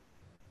again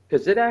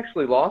because it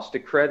actually lost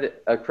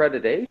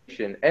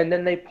accreditation, and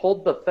then they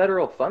pulled the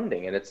federal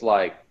funding, and it's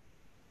like,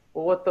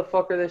 well, what the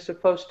fuck are they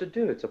supposed to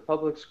do? It's a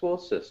public school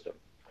system.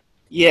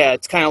 Yeah,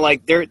 it's kind of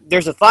like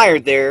there's a fire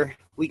there.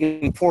 We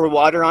can pour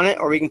water on it,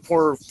 or we can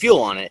pour fuel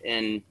on it.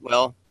 And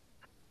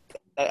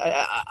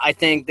I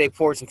think they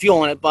poured some fuel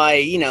on it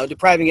by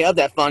depriving it of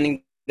that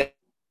funding that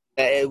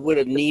it would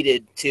have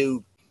needed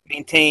to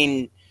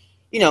maintain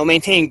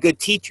maintain good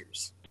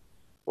teachers.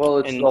 Well,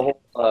 it's the And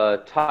whole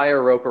tie a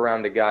rope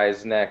around a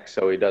guy's neck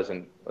so he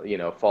doesn't,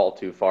 fall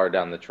too far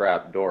down the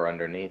trap door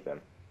underneath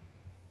him.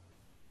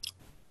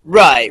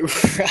 right,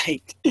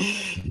 right,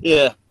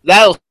 yeah,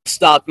 that'll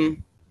stop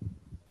him.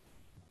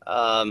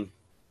 Um,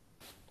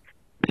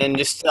 and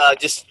just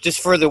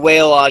for the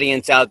whale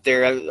audience out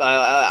there,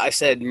 I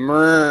said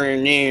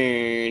Murney.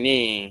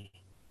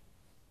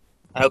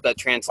 I hope that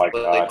My God.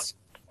 translates.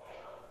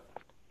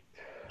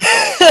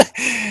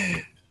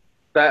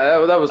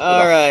 Oh, that was for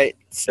All the right,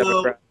 so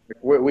demographic.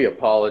 We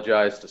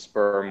apologize to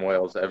sperm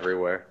whales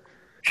everywhere.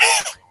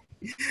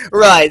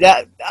 right,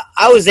 that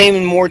I was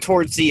aiming more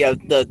towards the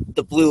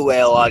blue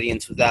whale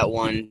audience with that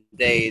one.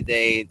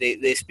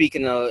 They speak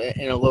in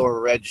a lower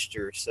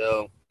register,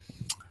 so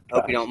I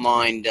hope you don't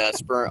mind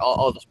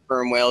all the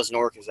sperm whales and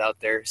orcas out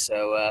there.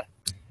 So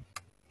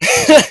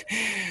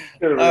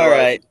Didn't all realize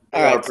right, we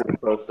are pretty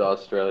close to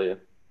Australia.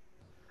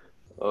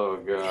 Oh oh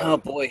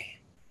God, boy,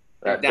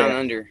 that down damn.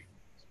 under.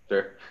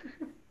 Sure.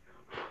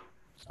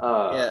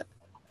 Yeah.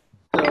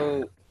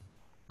 So,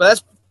 but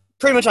that's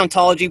pretty much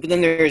ontology. But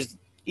then there's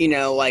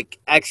like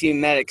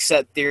axiomatic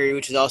set theory,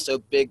 which is also a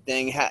big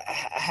thing.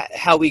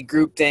 How we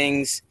group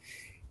things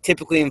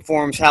typically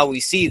informs how we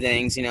see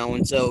things.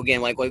 And so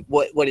again, like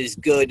what is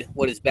good,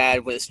 what is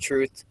bad, what is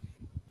truth,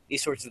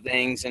 these sorts of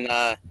things. And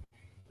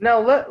Now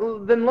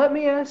let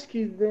me ask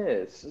you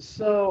this.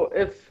 So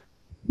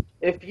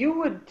if you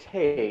would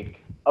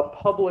take a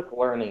public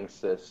learning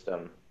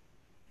system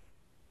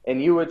and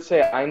you would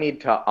say, I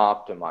need to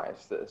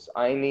optimize this.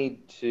 I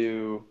need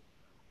to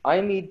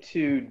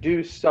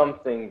do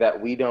something that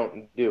we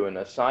don't do. And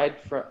aside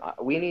from,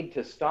 we need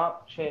to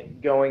stop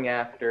going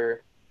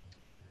after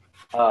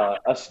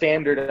a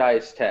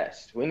standardized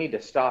test. We need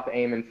to stop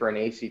aiming for an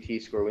ACT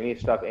score. We need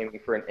to stop aiming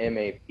for an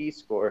MAP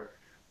score.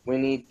 We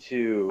need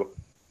to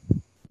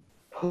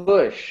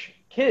push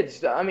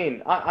kids. I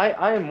mean,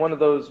 I am one of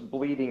those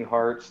bleeding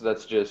hearts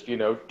that's just,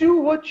 do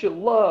what you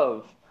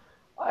love.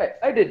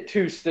 I did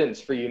 2 stints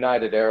for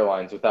United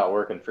Airlines without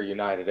working for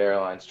United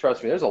Airlines.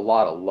 Trust me, there's a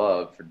lot of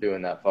love for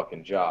doing that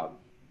fucking job.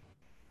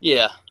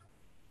 yeah,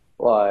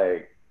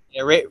 Like,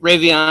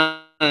 Ravion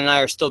and I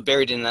are still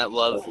buried in that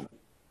love.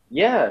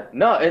 yeah,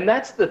 no, and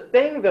that's the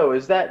thing though,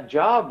 is that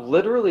job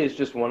literally is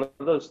just one of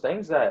those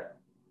things that,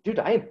 dude,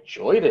 I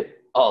enjoyed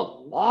it a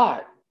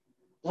lot.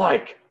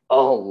 Like, a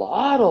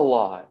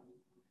lot.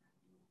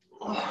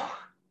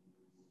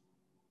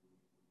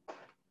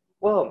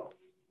 Well,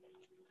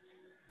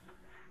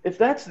 if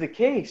that's the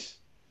case,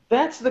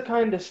 that's the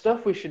kind of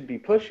stuff we should be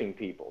pushing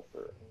people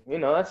through.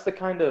 That's the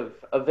kind of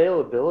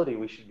availability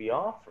we should be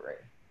offering.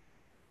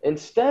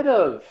 Instead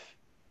of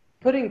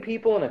putting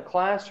people in a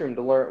classroom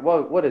to learn,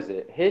 what is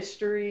it?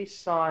 History,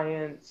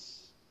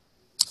 science,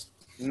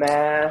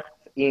 math,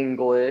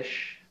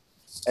 English,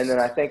 and then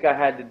I think I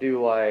had to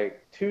do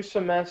like 2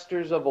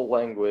 semesters of a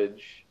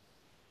language.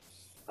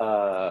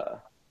 God,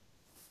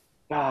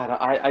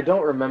 I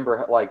don't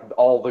remember like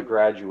all the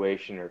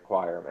graduation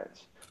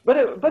requirements. But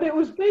it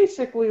was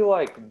basically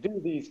like do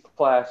these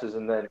classes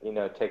and then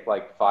take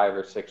like 5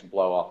 or 6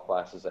 blow off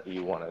classes that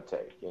you want to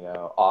take,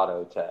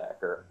 auto tech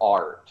or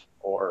art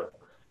or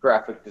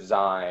graphic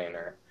design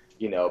or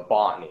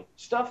botany,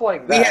 stuff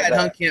like We that. had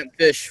Hunt Camp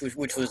Fish,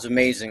 which was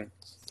amazing.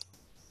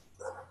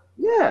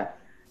 Yeah,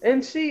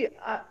 and see,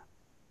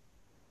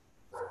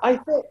 I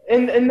think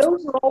and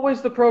those are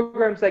always the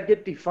programs that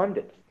get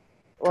defunded.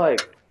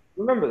 Like,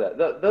 remember that.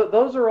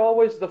 Those are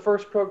always the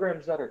first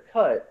programs that are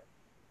cut.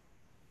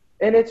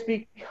 And it's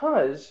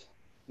because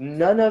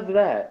none of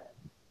that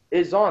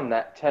is on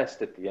that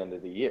test at the end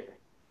of the year.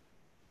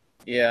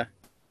 Yeah.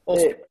 Well,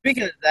 It,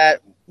 speaking of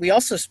that, we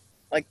also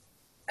like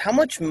how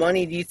much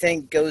money do you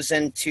think goes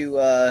into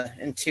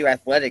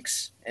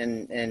athletics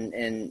and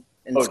in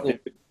oh, school?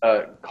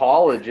 dude,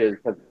 colleges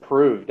have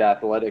proved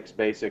athletics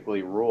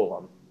basically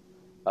rule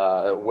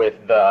them with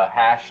the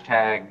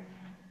hashtag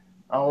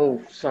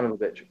Oh, son of a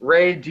bitch.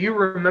 Ray, do you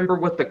remember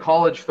what the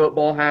college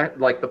football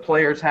like the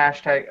players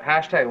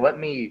hashtag let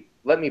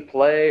me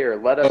play or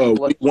let us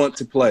play? We want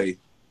to play.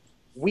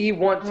 We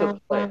want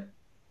to play.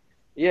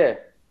 Yeah.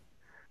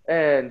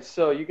 And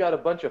so you got a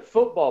bunch of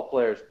football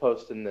players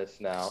posting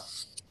this now.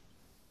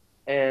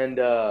 And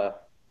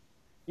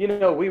you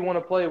know, we want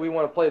to play, we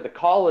want to play. The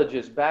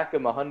colleges back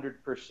them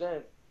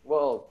 100%.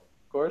 Well,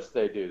 of course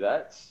they do.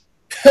 That's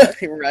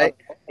right.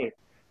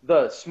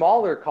 The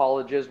smaller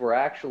colleges were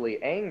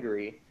actually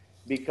angry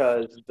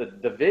because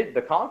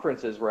the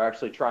conferences were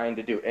actually trying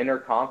to do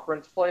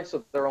interconference play,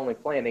 so they're only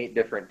playing 8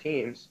 different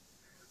teams.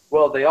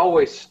 Well, they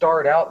always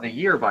start out the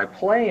year by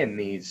playing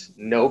these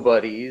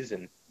nobodies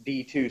and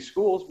D2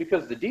 schools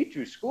because the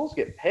D2 schools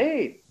get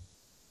paid.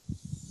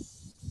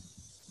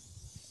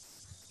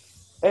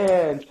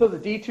 And so the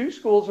D2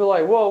 schools are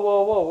like, whoa,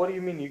 whoa, whoa, what do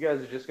you mean you guys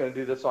are just going to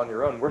do this on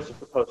your own? We're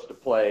supposed to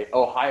play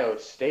Ohio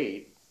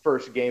State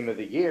first game of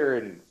the year,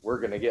 and we're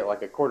going to get like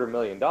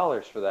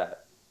 $250,000 for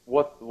that.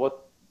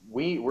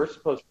 We're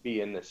supposed to be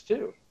in this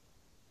too.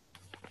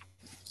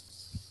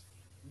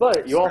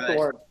 But you also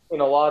aren't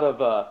in a lot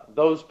of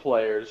those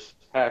players,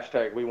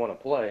 hashtag we want to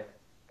play,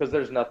 because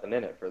there's nothing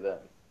in it for them.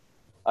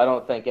 I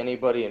don't think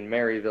anybody in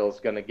Maryville is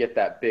going to get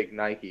that big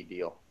Nike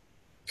deal.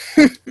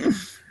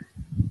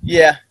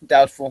 Yeah,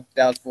 doubtful.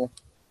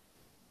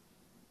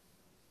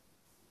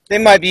 They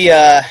might be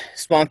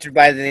sponsored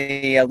by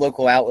the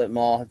local outlet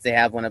mall if they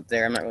have one up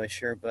there. I'm not really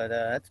sure, but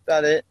that's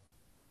about it.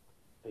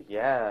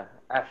 Yeah,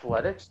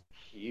 athletics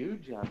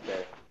huge out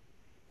there.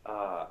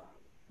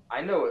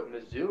 I know at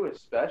Mizzou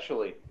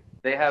especially,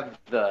 they have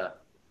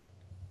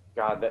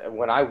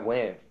when I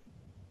went,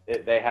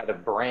 they had a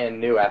brand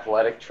new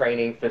athletic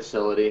training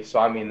facility. So,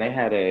 I mean,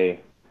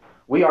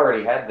 we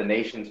already had the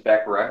nation's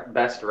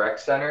best rec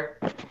center,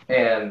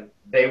 and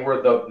they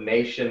were the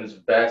nation's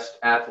best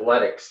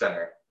athletic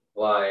center.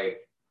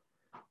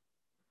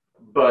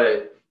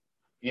 But,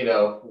 you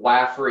know,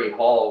 Lafferty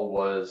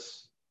Hall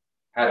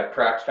had a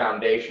cracked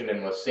foundation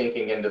and was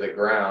sinking into the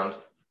ground.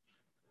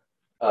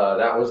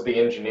 That was the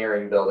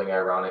engineering building,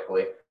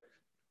 ironically.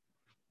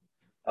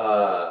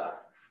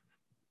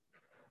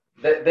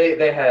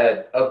 They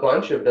had a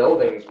bunch of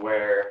buildings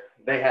where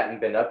they hadn't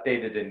been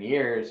updated in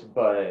years,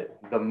 but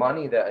the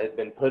money that had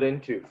been put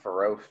into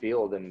Faroe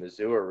Field and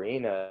Mizzou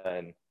Arena,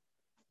 and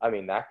I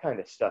mean, that kind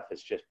of stuff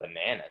is just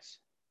bananas.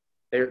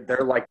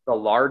 They're like the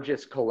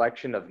largest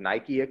collection of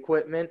Nike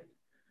equipment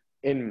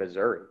in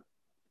Missouri.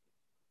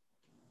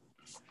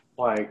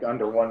 Like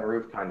under one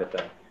roof kind of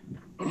thing.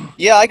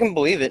 Yeah, I can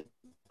believe it.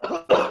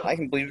 I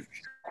can believe it.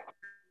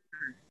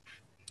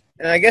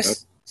 And I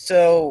guess,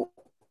 so,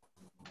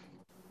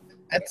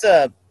 that's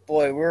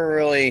boy, we're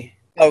really,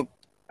 were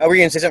you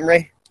going to say something,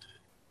 Ray?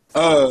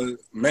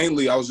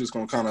 Mainly, I was just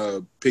going to kind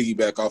of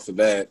piggyback off of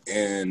that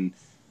and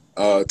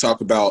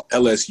talk about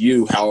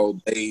LSU, how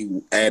they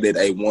added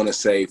I want to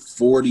say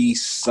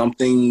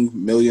 $40-something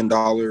million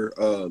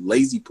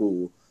lazy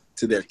pool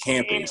to their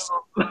campus.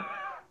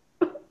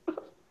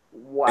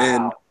 Wow.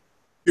 And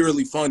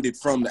purely funded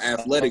from the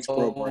athletics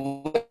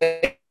program.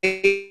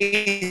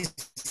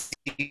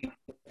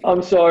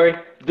 I'm sorry.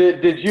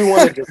 Did you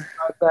want to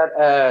describe that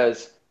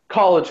as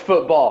college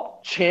football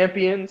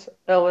champions,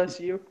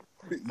 LSU?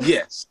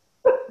 Yes.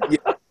 Yeah,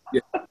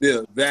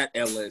 that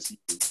LSU.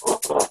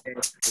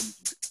 And,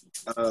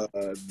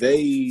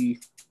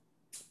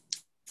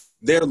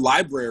 their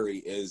library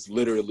is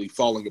literally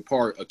falling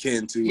apart,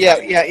 akin to Yeah.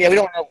 We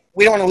don't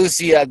want to lose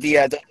the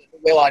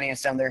whale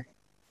audience down there.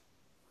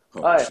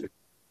 Shit.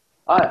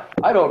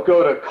 I don't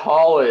go to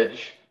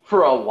college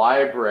for a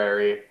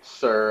library,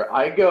 sir.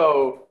 I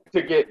go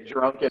to get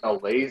drunk in a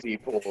lazy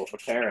pool,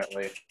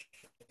 apparently.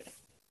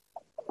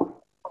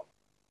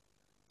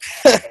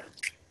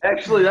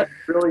 Actually, that's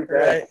really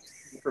bad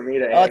for me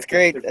to answer. Oh, that's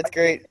great. That's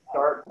great.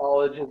 Start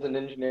college as an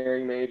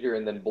engineering major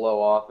and then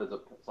blow off as a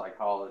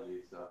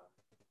psychology, so.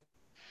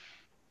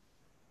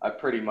 I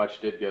pretty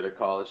much did go to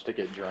college to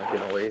get drunk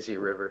in a lazy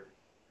river.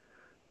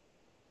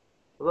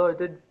 Although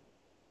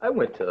I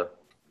went to the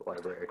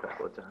library a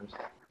couple of times.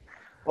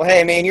 Well,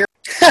 hey, man,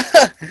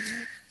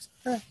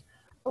 I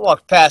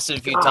walked past it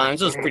a few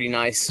times. It was pretty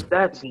nice.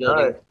 That's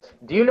nuts.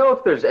 Do you know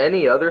if there's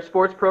any other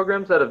sports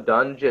programs that have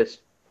done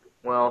just,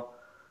 well,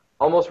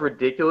 almost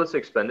ridiculous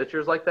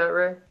expenditures like that,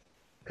 Ray?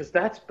 Because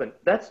that's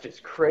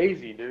just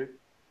crazy, dude.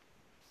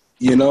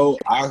 You know,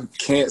 I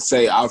can't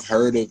say I've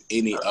heard of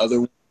any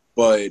other,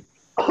 but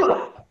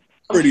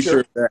pretty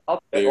sure that.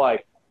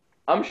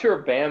 I'm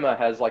sure Bama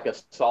has like a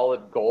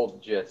solid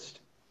gold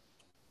just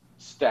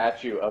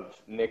statue of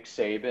Nick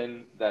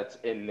Saban that's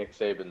in Nick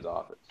Saban's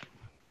office.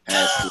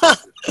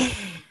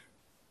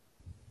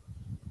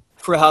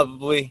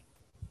 Probably.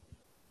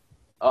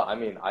 Oh, I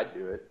mean, I'd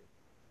do it.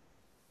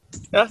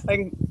 Yeah, I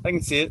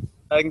can see it.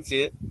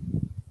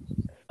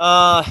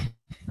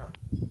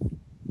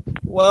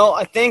 Well,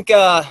 I think,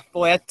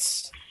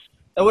 this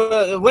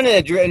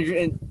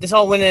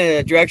all went in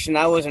a direction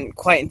I wasn't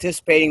quite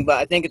anticipating, but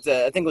I think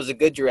it was a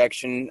good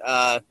direction.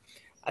 I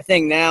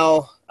think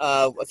now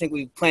I think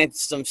we planted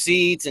some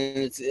seeds, and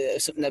it's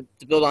something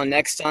to build on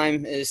next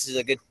time. This is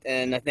a good,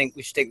 and I think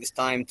we should take this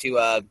time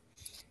to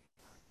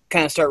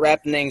kind of start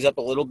wrapping things up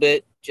a little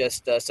bit,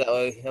 just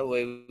so that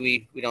way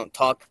we don't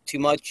talk too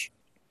much.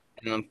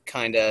 And I'm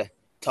kind of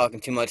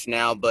talking too much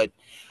now, but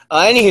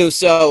anywho,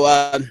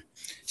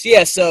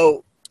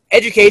 so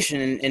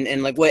education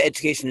and like what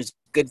education is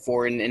good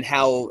for, and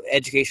how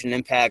education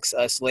impacts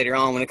us later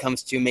on when it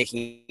comes to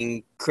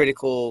making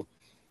critical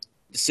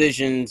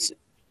decisions,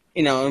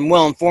 and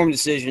well-informed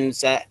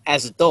decisions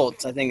as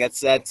adults. I think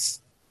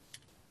that's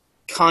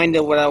kind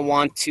of what I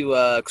want to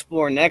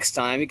explore next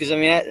time, because I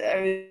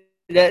mean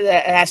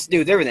that has to do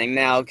with everything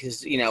now,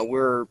 because I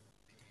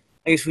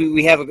guess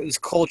we have this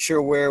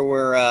culture where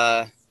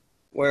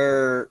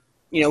where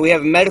we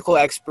have a medical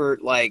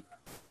expert like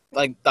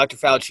Dr.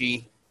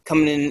 Fauci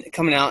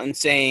coming out and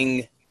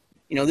saying,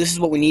 this is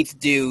what we need to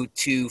do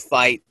to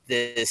fight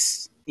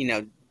this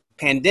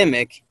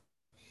pandemic.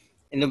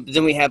 And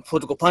then we have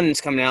political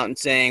pundits coming out and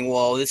saying,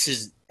 well,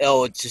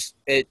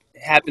 it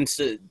happens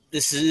to,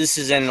 this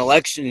is an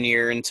election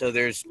year, and so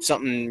there's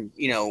something,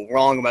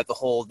 wrong about the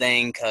whole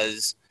thing,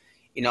 because,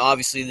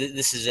 obviously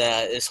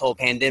this whole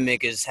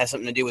pandemic has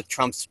something to do with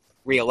Trump's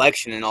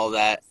reelection and all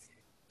that.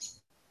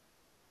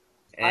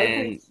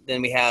 And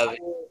then we have...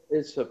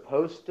 is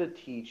supposed to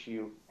teach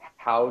you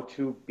how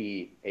to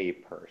be a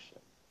person.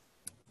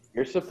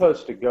 You're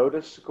supposed to go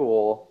to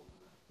school.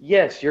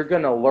 Yes, you're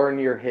going to learn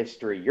your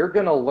history. You're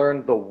going to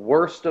learn the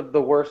worst of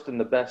the worst and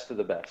the best of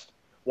the best.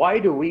 Why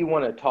do we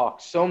want to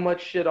talk so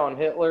much shit on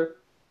Hitler,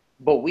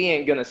 but we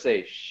ain't going to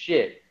say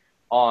shit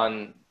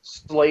on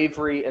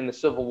slavery and the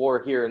Civil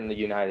War here in the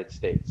United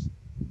States?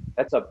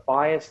 That's a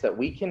bias that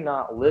we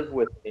cannot live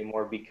with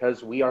anymore,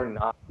 because we are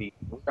not the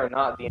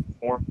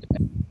informed,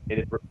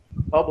 educated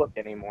republic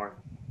anymore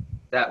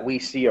that we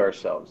see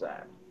ourselves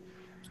at.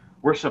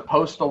 We're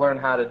supposed to learn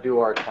how to do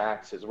our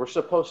taxes. We're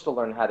supposed to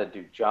learn how to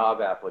do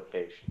job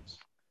applications.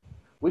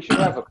 We should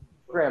have a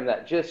program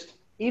that just,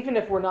 even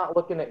if we're not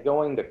looking at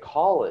going to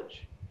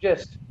college,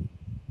 just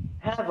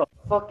have a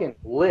fucking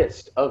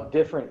list of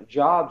different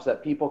jobs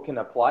that people can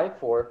apply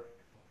for,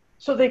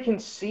 so they can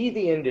see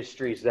the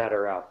industries that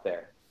are out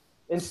there.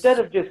 Instead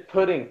of just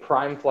putting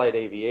prime flight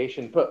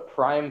aviation, put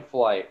prime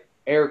flight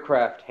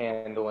aircraft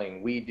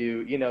handling. We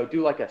do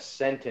like a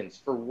sentence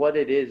for what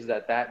it is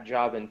that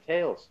job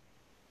entails.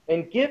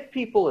 And give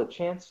people a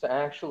chance to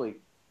actually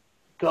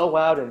go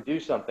out and do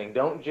something.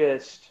 Don't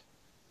just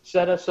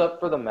set us up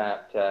for the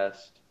MAP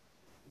test.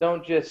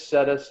 Don't just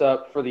set us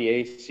up for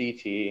the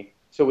ACT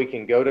so we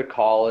can go to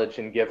college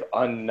and give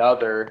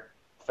another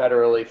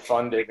federally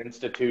funded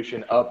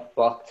institution a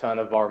fuck ton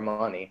of our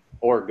money,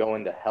 or go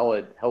into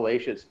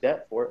hellacious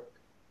debt for it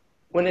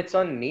when it's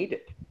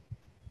unneeded.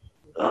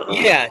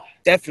 Yeah,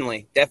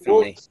 definitely.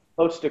 We're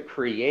supposed to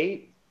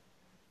create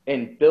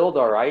and build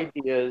our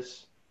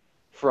ideas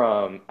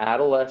from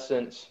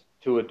adolescence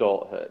to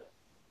adulthood,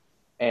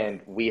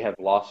 and we have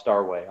lost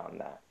our way on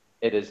that.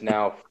 It is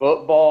now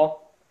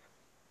football.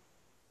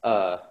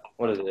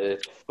 What is it?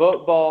 It's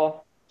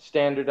football,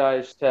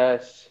 standardized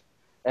tests,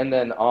 and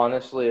then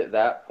honestly, at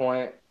that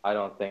point, I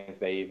don't think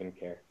they even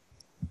care.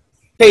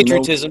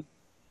 Patriotism.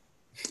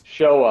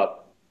 Show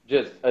up.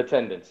 Just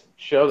attendance.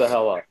 Show the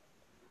hell up.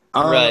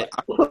 Right.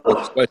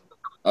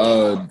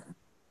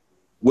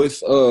 With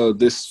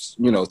this,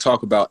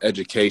 talk about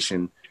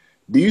education,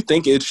 do you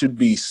think it should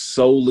be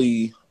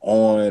solely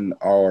on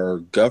our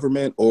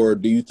government, or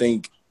do you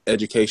think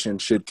education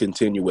should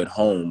continue at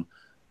home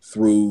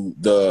through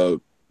the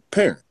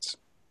parents?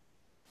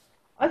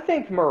 I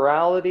think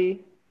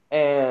morality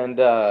and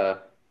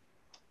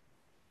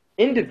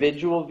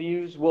individual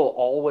views will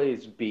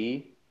always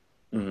be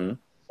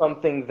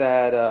something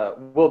that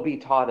will be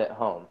taught at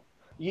home.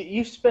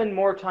 You spend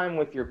more time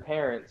with your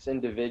parents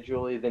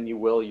individually than you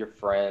will your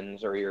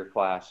friends or your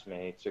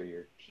classmates or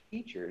your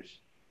teachers.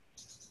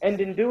 And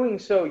in doing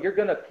so, you're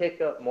going to pick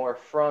up more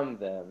from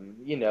them,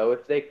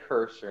 if they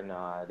curse or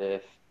not,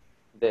 if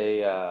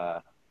they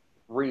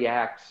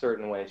react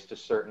certain ways to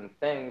certain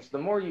things. The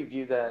more you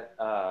view that,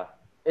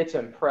 it's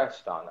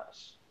impressed on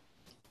us.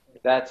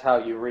 That's how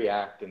you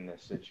react in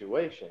this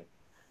situation.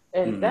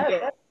 And that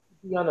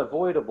would be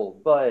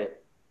unavoidable,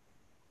 but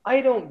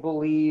I don't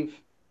believe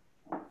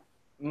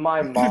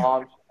my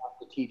mom should have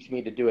to teach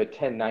me to do a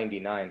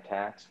 1099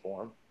 tax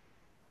form.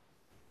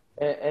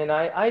 And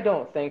I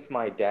don't think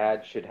my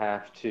dad should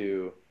have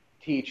to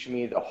teach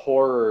me the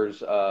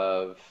horrors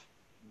of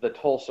the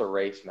Tulsa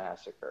Race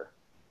Massacre.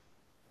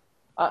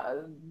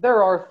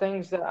 There are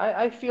things that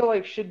I feel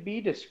like should be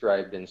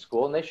described in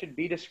school, and they should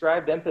be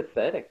described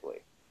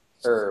empathetically.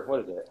 Or what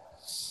is it?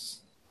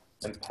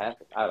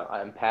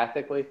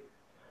 Empathically?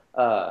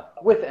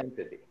 With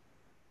empathy.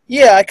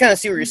 Yeah, I kind of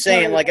see what you're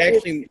saying. Like,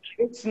 actually,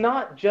 it's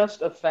not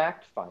just a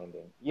fact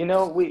finding.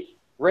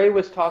 Ray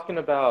was talking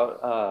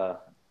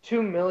about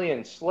 2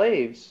 million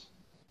slaves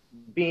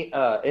being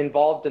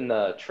involved in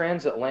the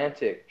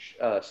transatlantic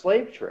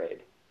slave trade.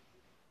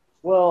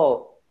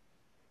 Well,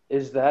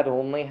 is that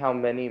only how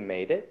many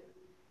made it?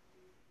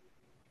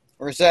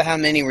 Or is that how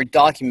many were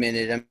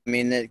documented? I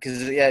mean,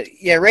 because Ray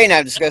and I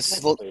have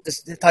discussed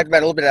talked about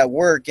it a little bit at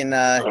work, and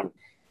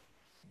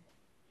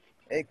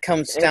it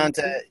comes down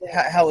to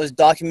how it was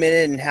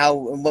documented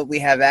and what we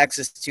have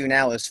access to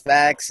now as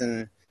facts,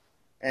 and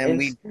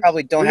we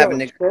probably don't have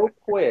a. So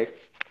quick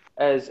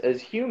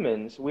as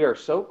humans, we are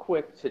so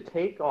quick to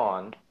take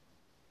on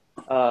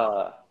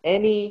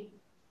any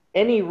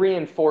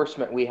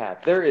reinforcement we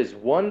have. There is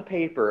one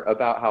paper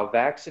about how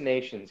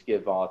vaccinations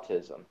give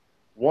autism.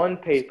 One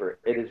paper.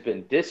 It has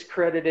been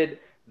discredited.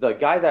 The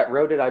guy that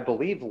wrote it, I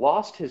believe,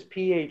 lost his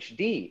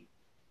PhD.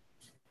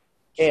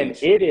 And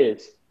it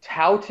is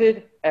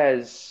touted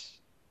as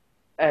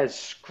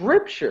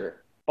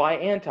scripture by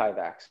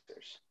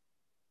anti-vaxxers.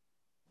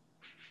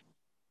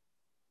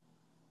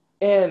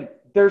 And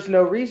there's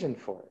no reason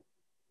for it.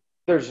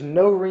 There's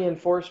no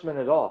reinforcement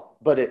at all.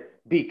 But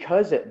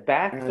because it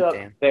backed up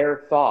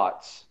their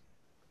thoughts,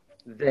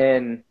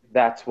 then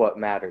that's what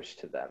matters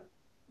to them.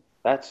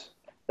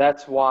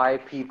 That's why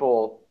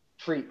people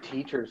treat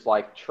teachers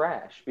like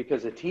trash,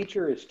 because a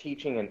teacher is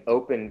teaching an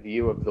open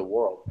view of the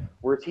world.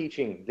 We're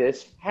teaching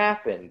this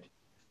happened.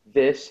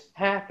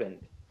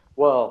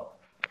 Well,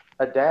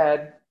 a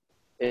dad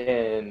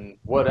in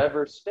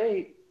whatever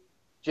state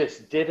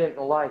just didn't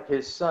like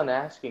his son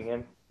asking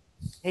him,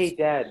 "Hey,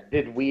 Dad,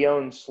 did we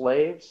own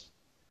slaves?"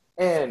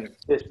 And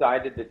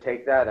decided to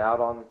take that out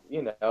on,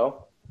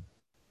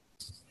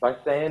 by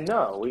saying,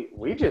 no,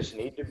 we just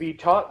need to be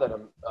taught that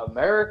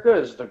America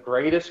is the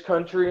greatest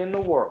country in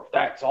the world.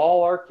 That's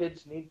all our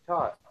kids need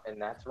taught.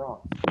 And that's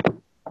wrong,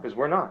 because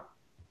we're not.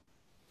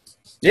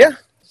 Yeah.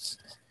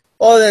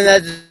 Well, then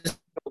that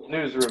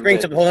Newsroom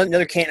brings up a whole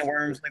another can of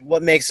worms, like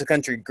what makes a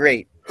country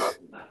great.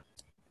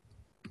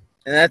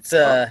 And that's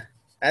an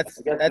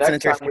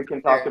interesting time we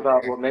can talk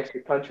about what makes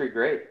a country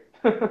great.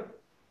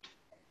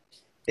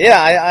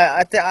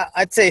 Yeah,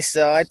 I'd say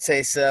so.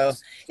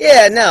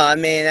 Yeah, no, I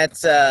mean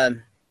that's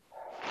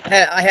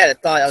I had a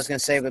thought I was gonna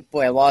say, but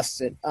boy, I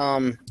lost it.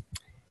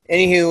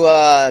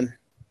 Anywho,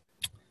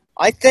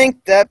 I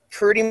think that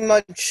pretty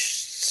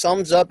much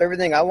sums up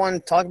everything I wanted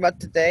to talk about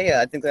today.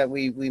 I think that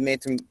we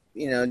made some,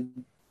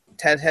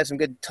 had some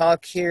good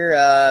talk here.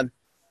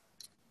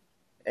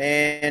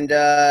 And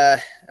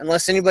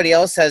unless anybody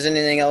else has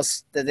anything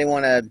else that they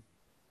want to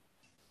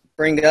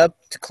bring up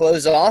to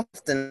close off,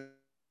 then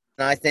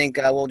I think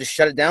we'll just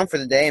shut it down for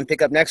the day and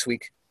pick up next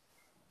week.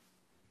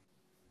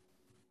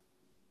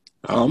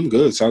 I'm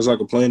good. Sounds like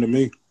a plan to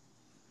me.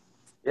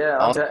 Yeah,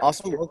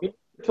 awesome.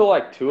 Until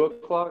like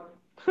 2:00.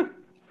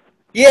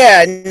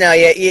 Yeah,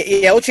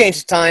 we'll change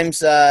the times.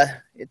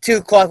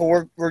 2:00 will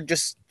work. We're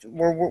just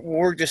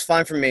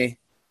fine for me.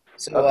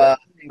 So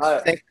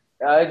okay.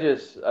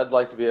 I'd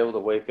like to be able to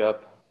wake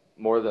up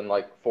more than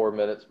like 4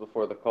 minutes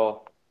before the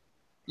call.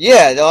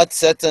 Yeah, no,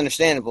 that's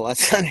understandable.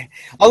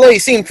 Although you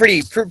seem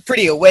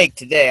pretty awake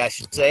today, I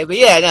should say. But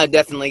yeah, no,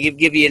 definitely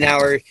give you an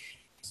hour.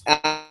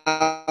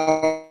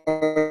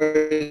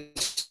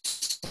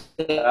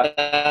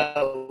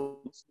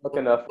 Look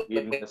enough.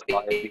 You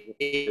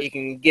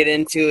can get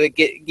into it,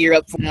 gear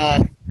up.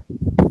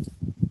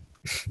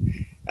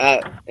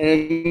 In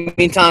the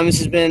meantime, this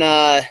has been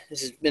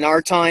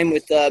our time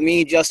with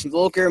me, Justin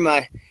Volker,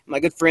 my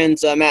good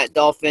friends Matt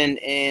Dolphin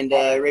and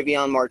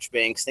Ravion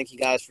Marchbanks. Thank you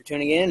guys for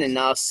tuning in, and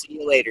I'll see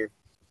you later.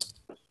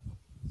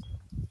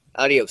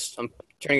 Adios.